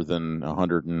earlier than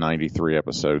 193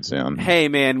 episodes in. Hey,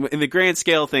 man, in the grand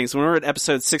scale of things, when we're at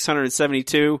episode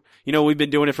 672, we've been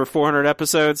doing it for 400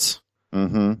 episodes.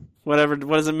 Mm-hmm. Whatever.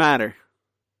 What does it matter?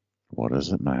 What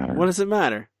does it matter? What does it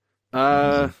matter?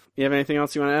 You have anything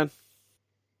else you want to add?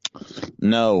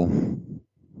 No.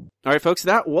 All right, folks,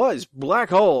 that was Black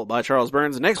Hole by Charles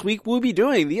Burns. Next week, we'll be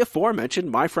doing the aforementioned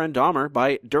My Friend Dahmer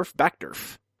by Durf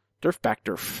Backdurf. Durf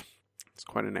Backdurf. It's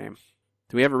quite a name.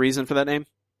 Do we have a reason for that name?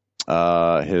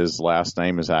 His last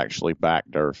name is actually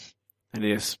Backdurf. And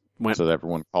he just went... So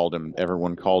everyone called him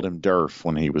Durf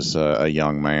when he was a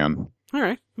young man. All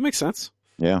right, that makes sense.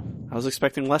 Yeah. I was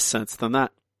expecting less sense than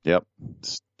that. Yep.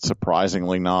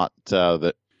 Surprisingly not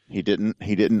that he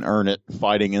didn't earn it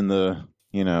fighting in the,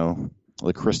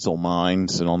 the crystal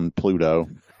mines and on Pluto.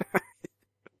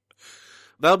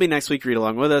 That'll be next week. Read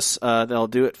along with us. That'll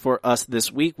do it for us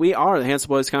this week. We are the Handsome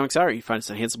Boys Comics Hour. You can find us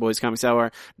at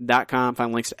handsomeboyscomicshour.com.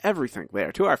 Find links to everything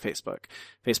there, to our Facebook,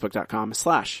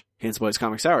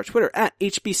 facebook.com/handsomeboyscomicshour, Twitter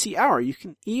 @HBC Hour. You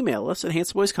can email us at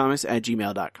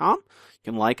handsomeboyscomics@gmail.com. You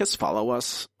can like us, follow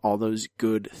us, all those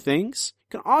good things.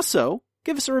 You can also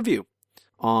give us a review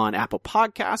on Apple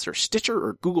Podcasts or Stitcher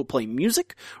or Google Play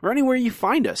Music or anywhere you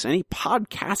find us, any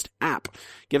podcast app.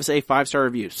 Give us a 5-star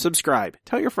review, subscribe,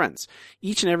 tell your friends.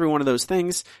 Each and every one of those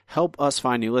things help us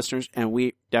find new listeners, and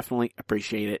we definitely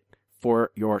appreciate it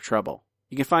for your trouble.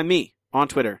 You can find me on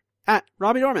Twitter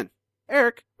 @Robbie Dorman.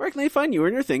 Eric, where can they find you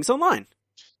and your things online?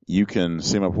 You can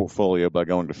see my portfolio by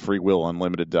going to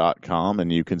freewillunlimited.com,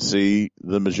 and you can see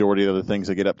the majority of the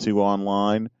things I get up to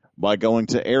online by going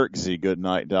to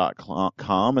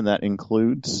ericzgoodnight.com, and that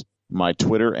includes my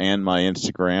Twitter and my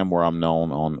Instagram, where I'm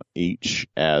known on each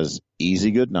as Easy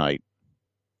Goodnight.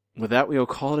 With that, we'll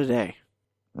call it a day.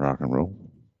 Rock and roll.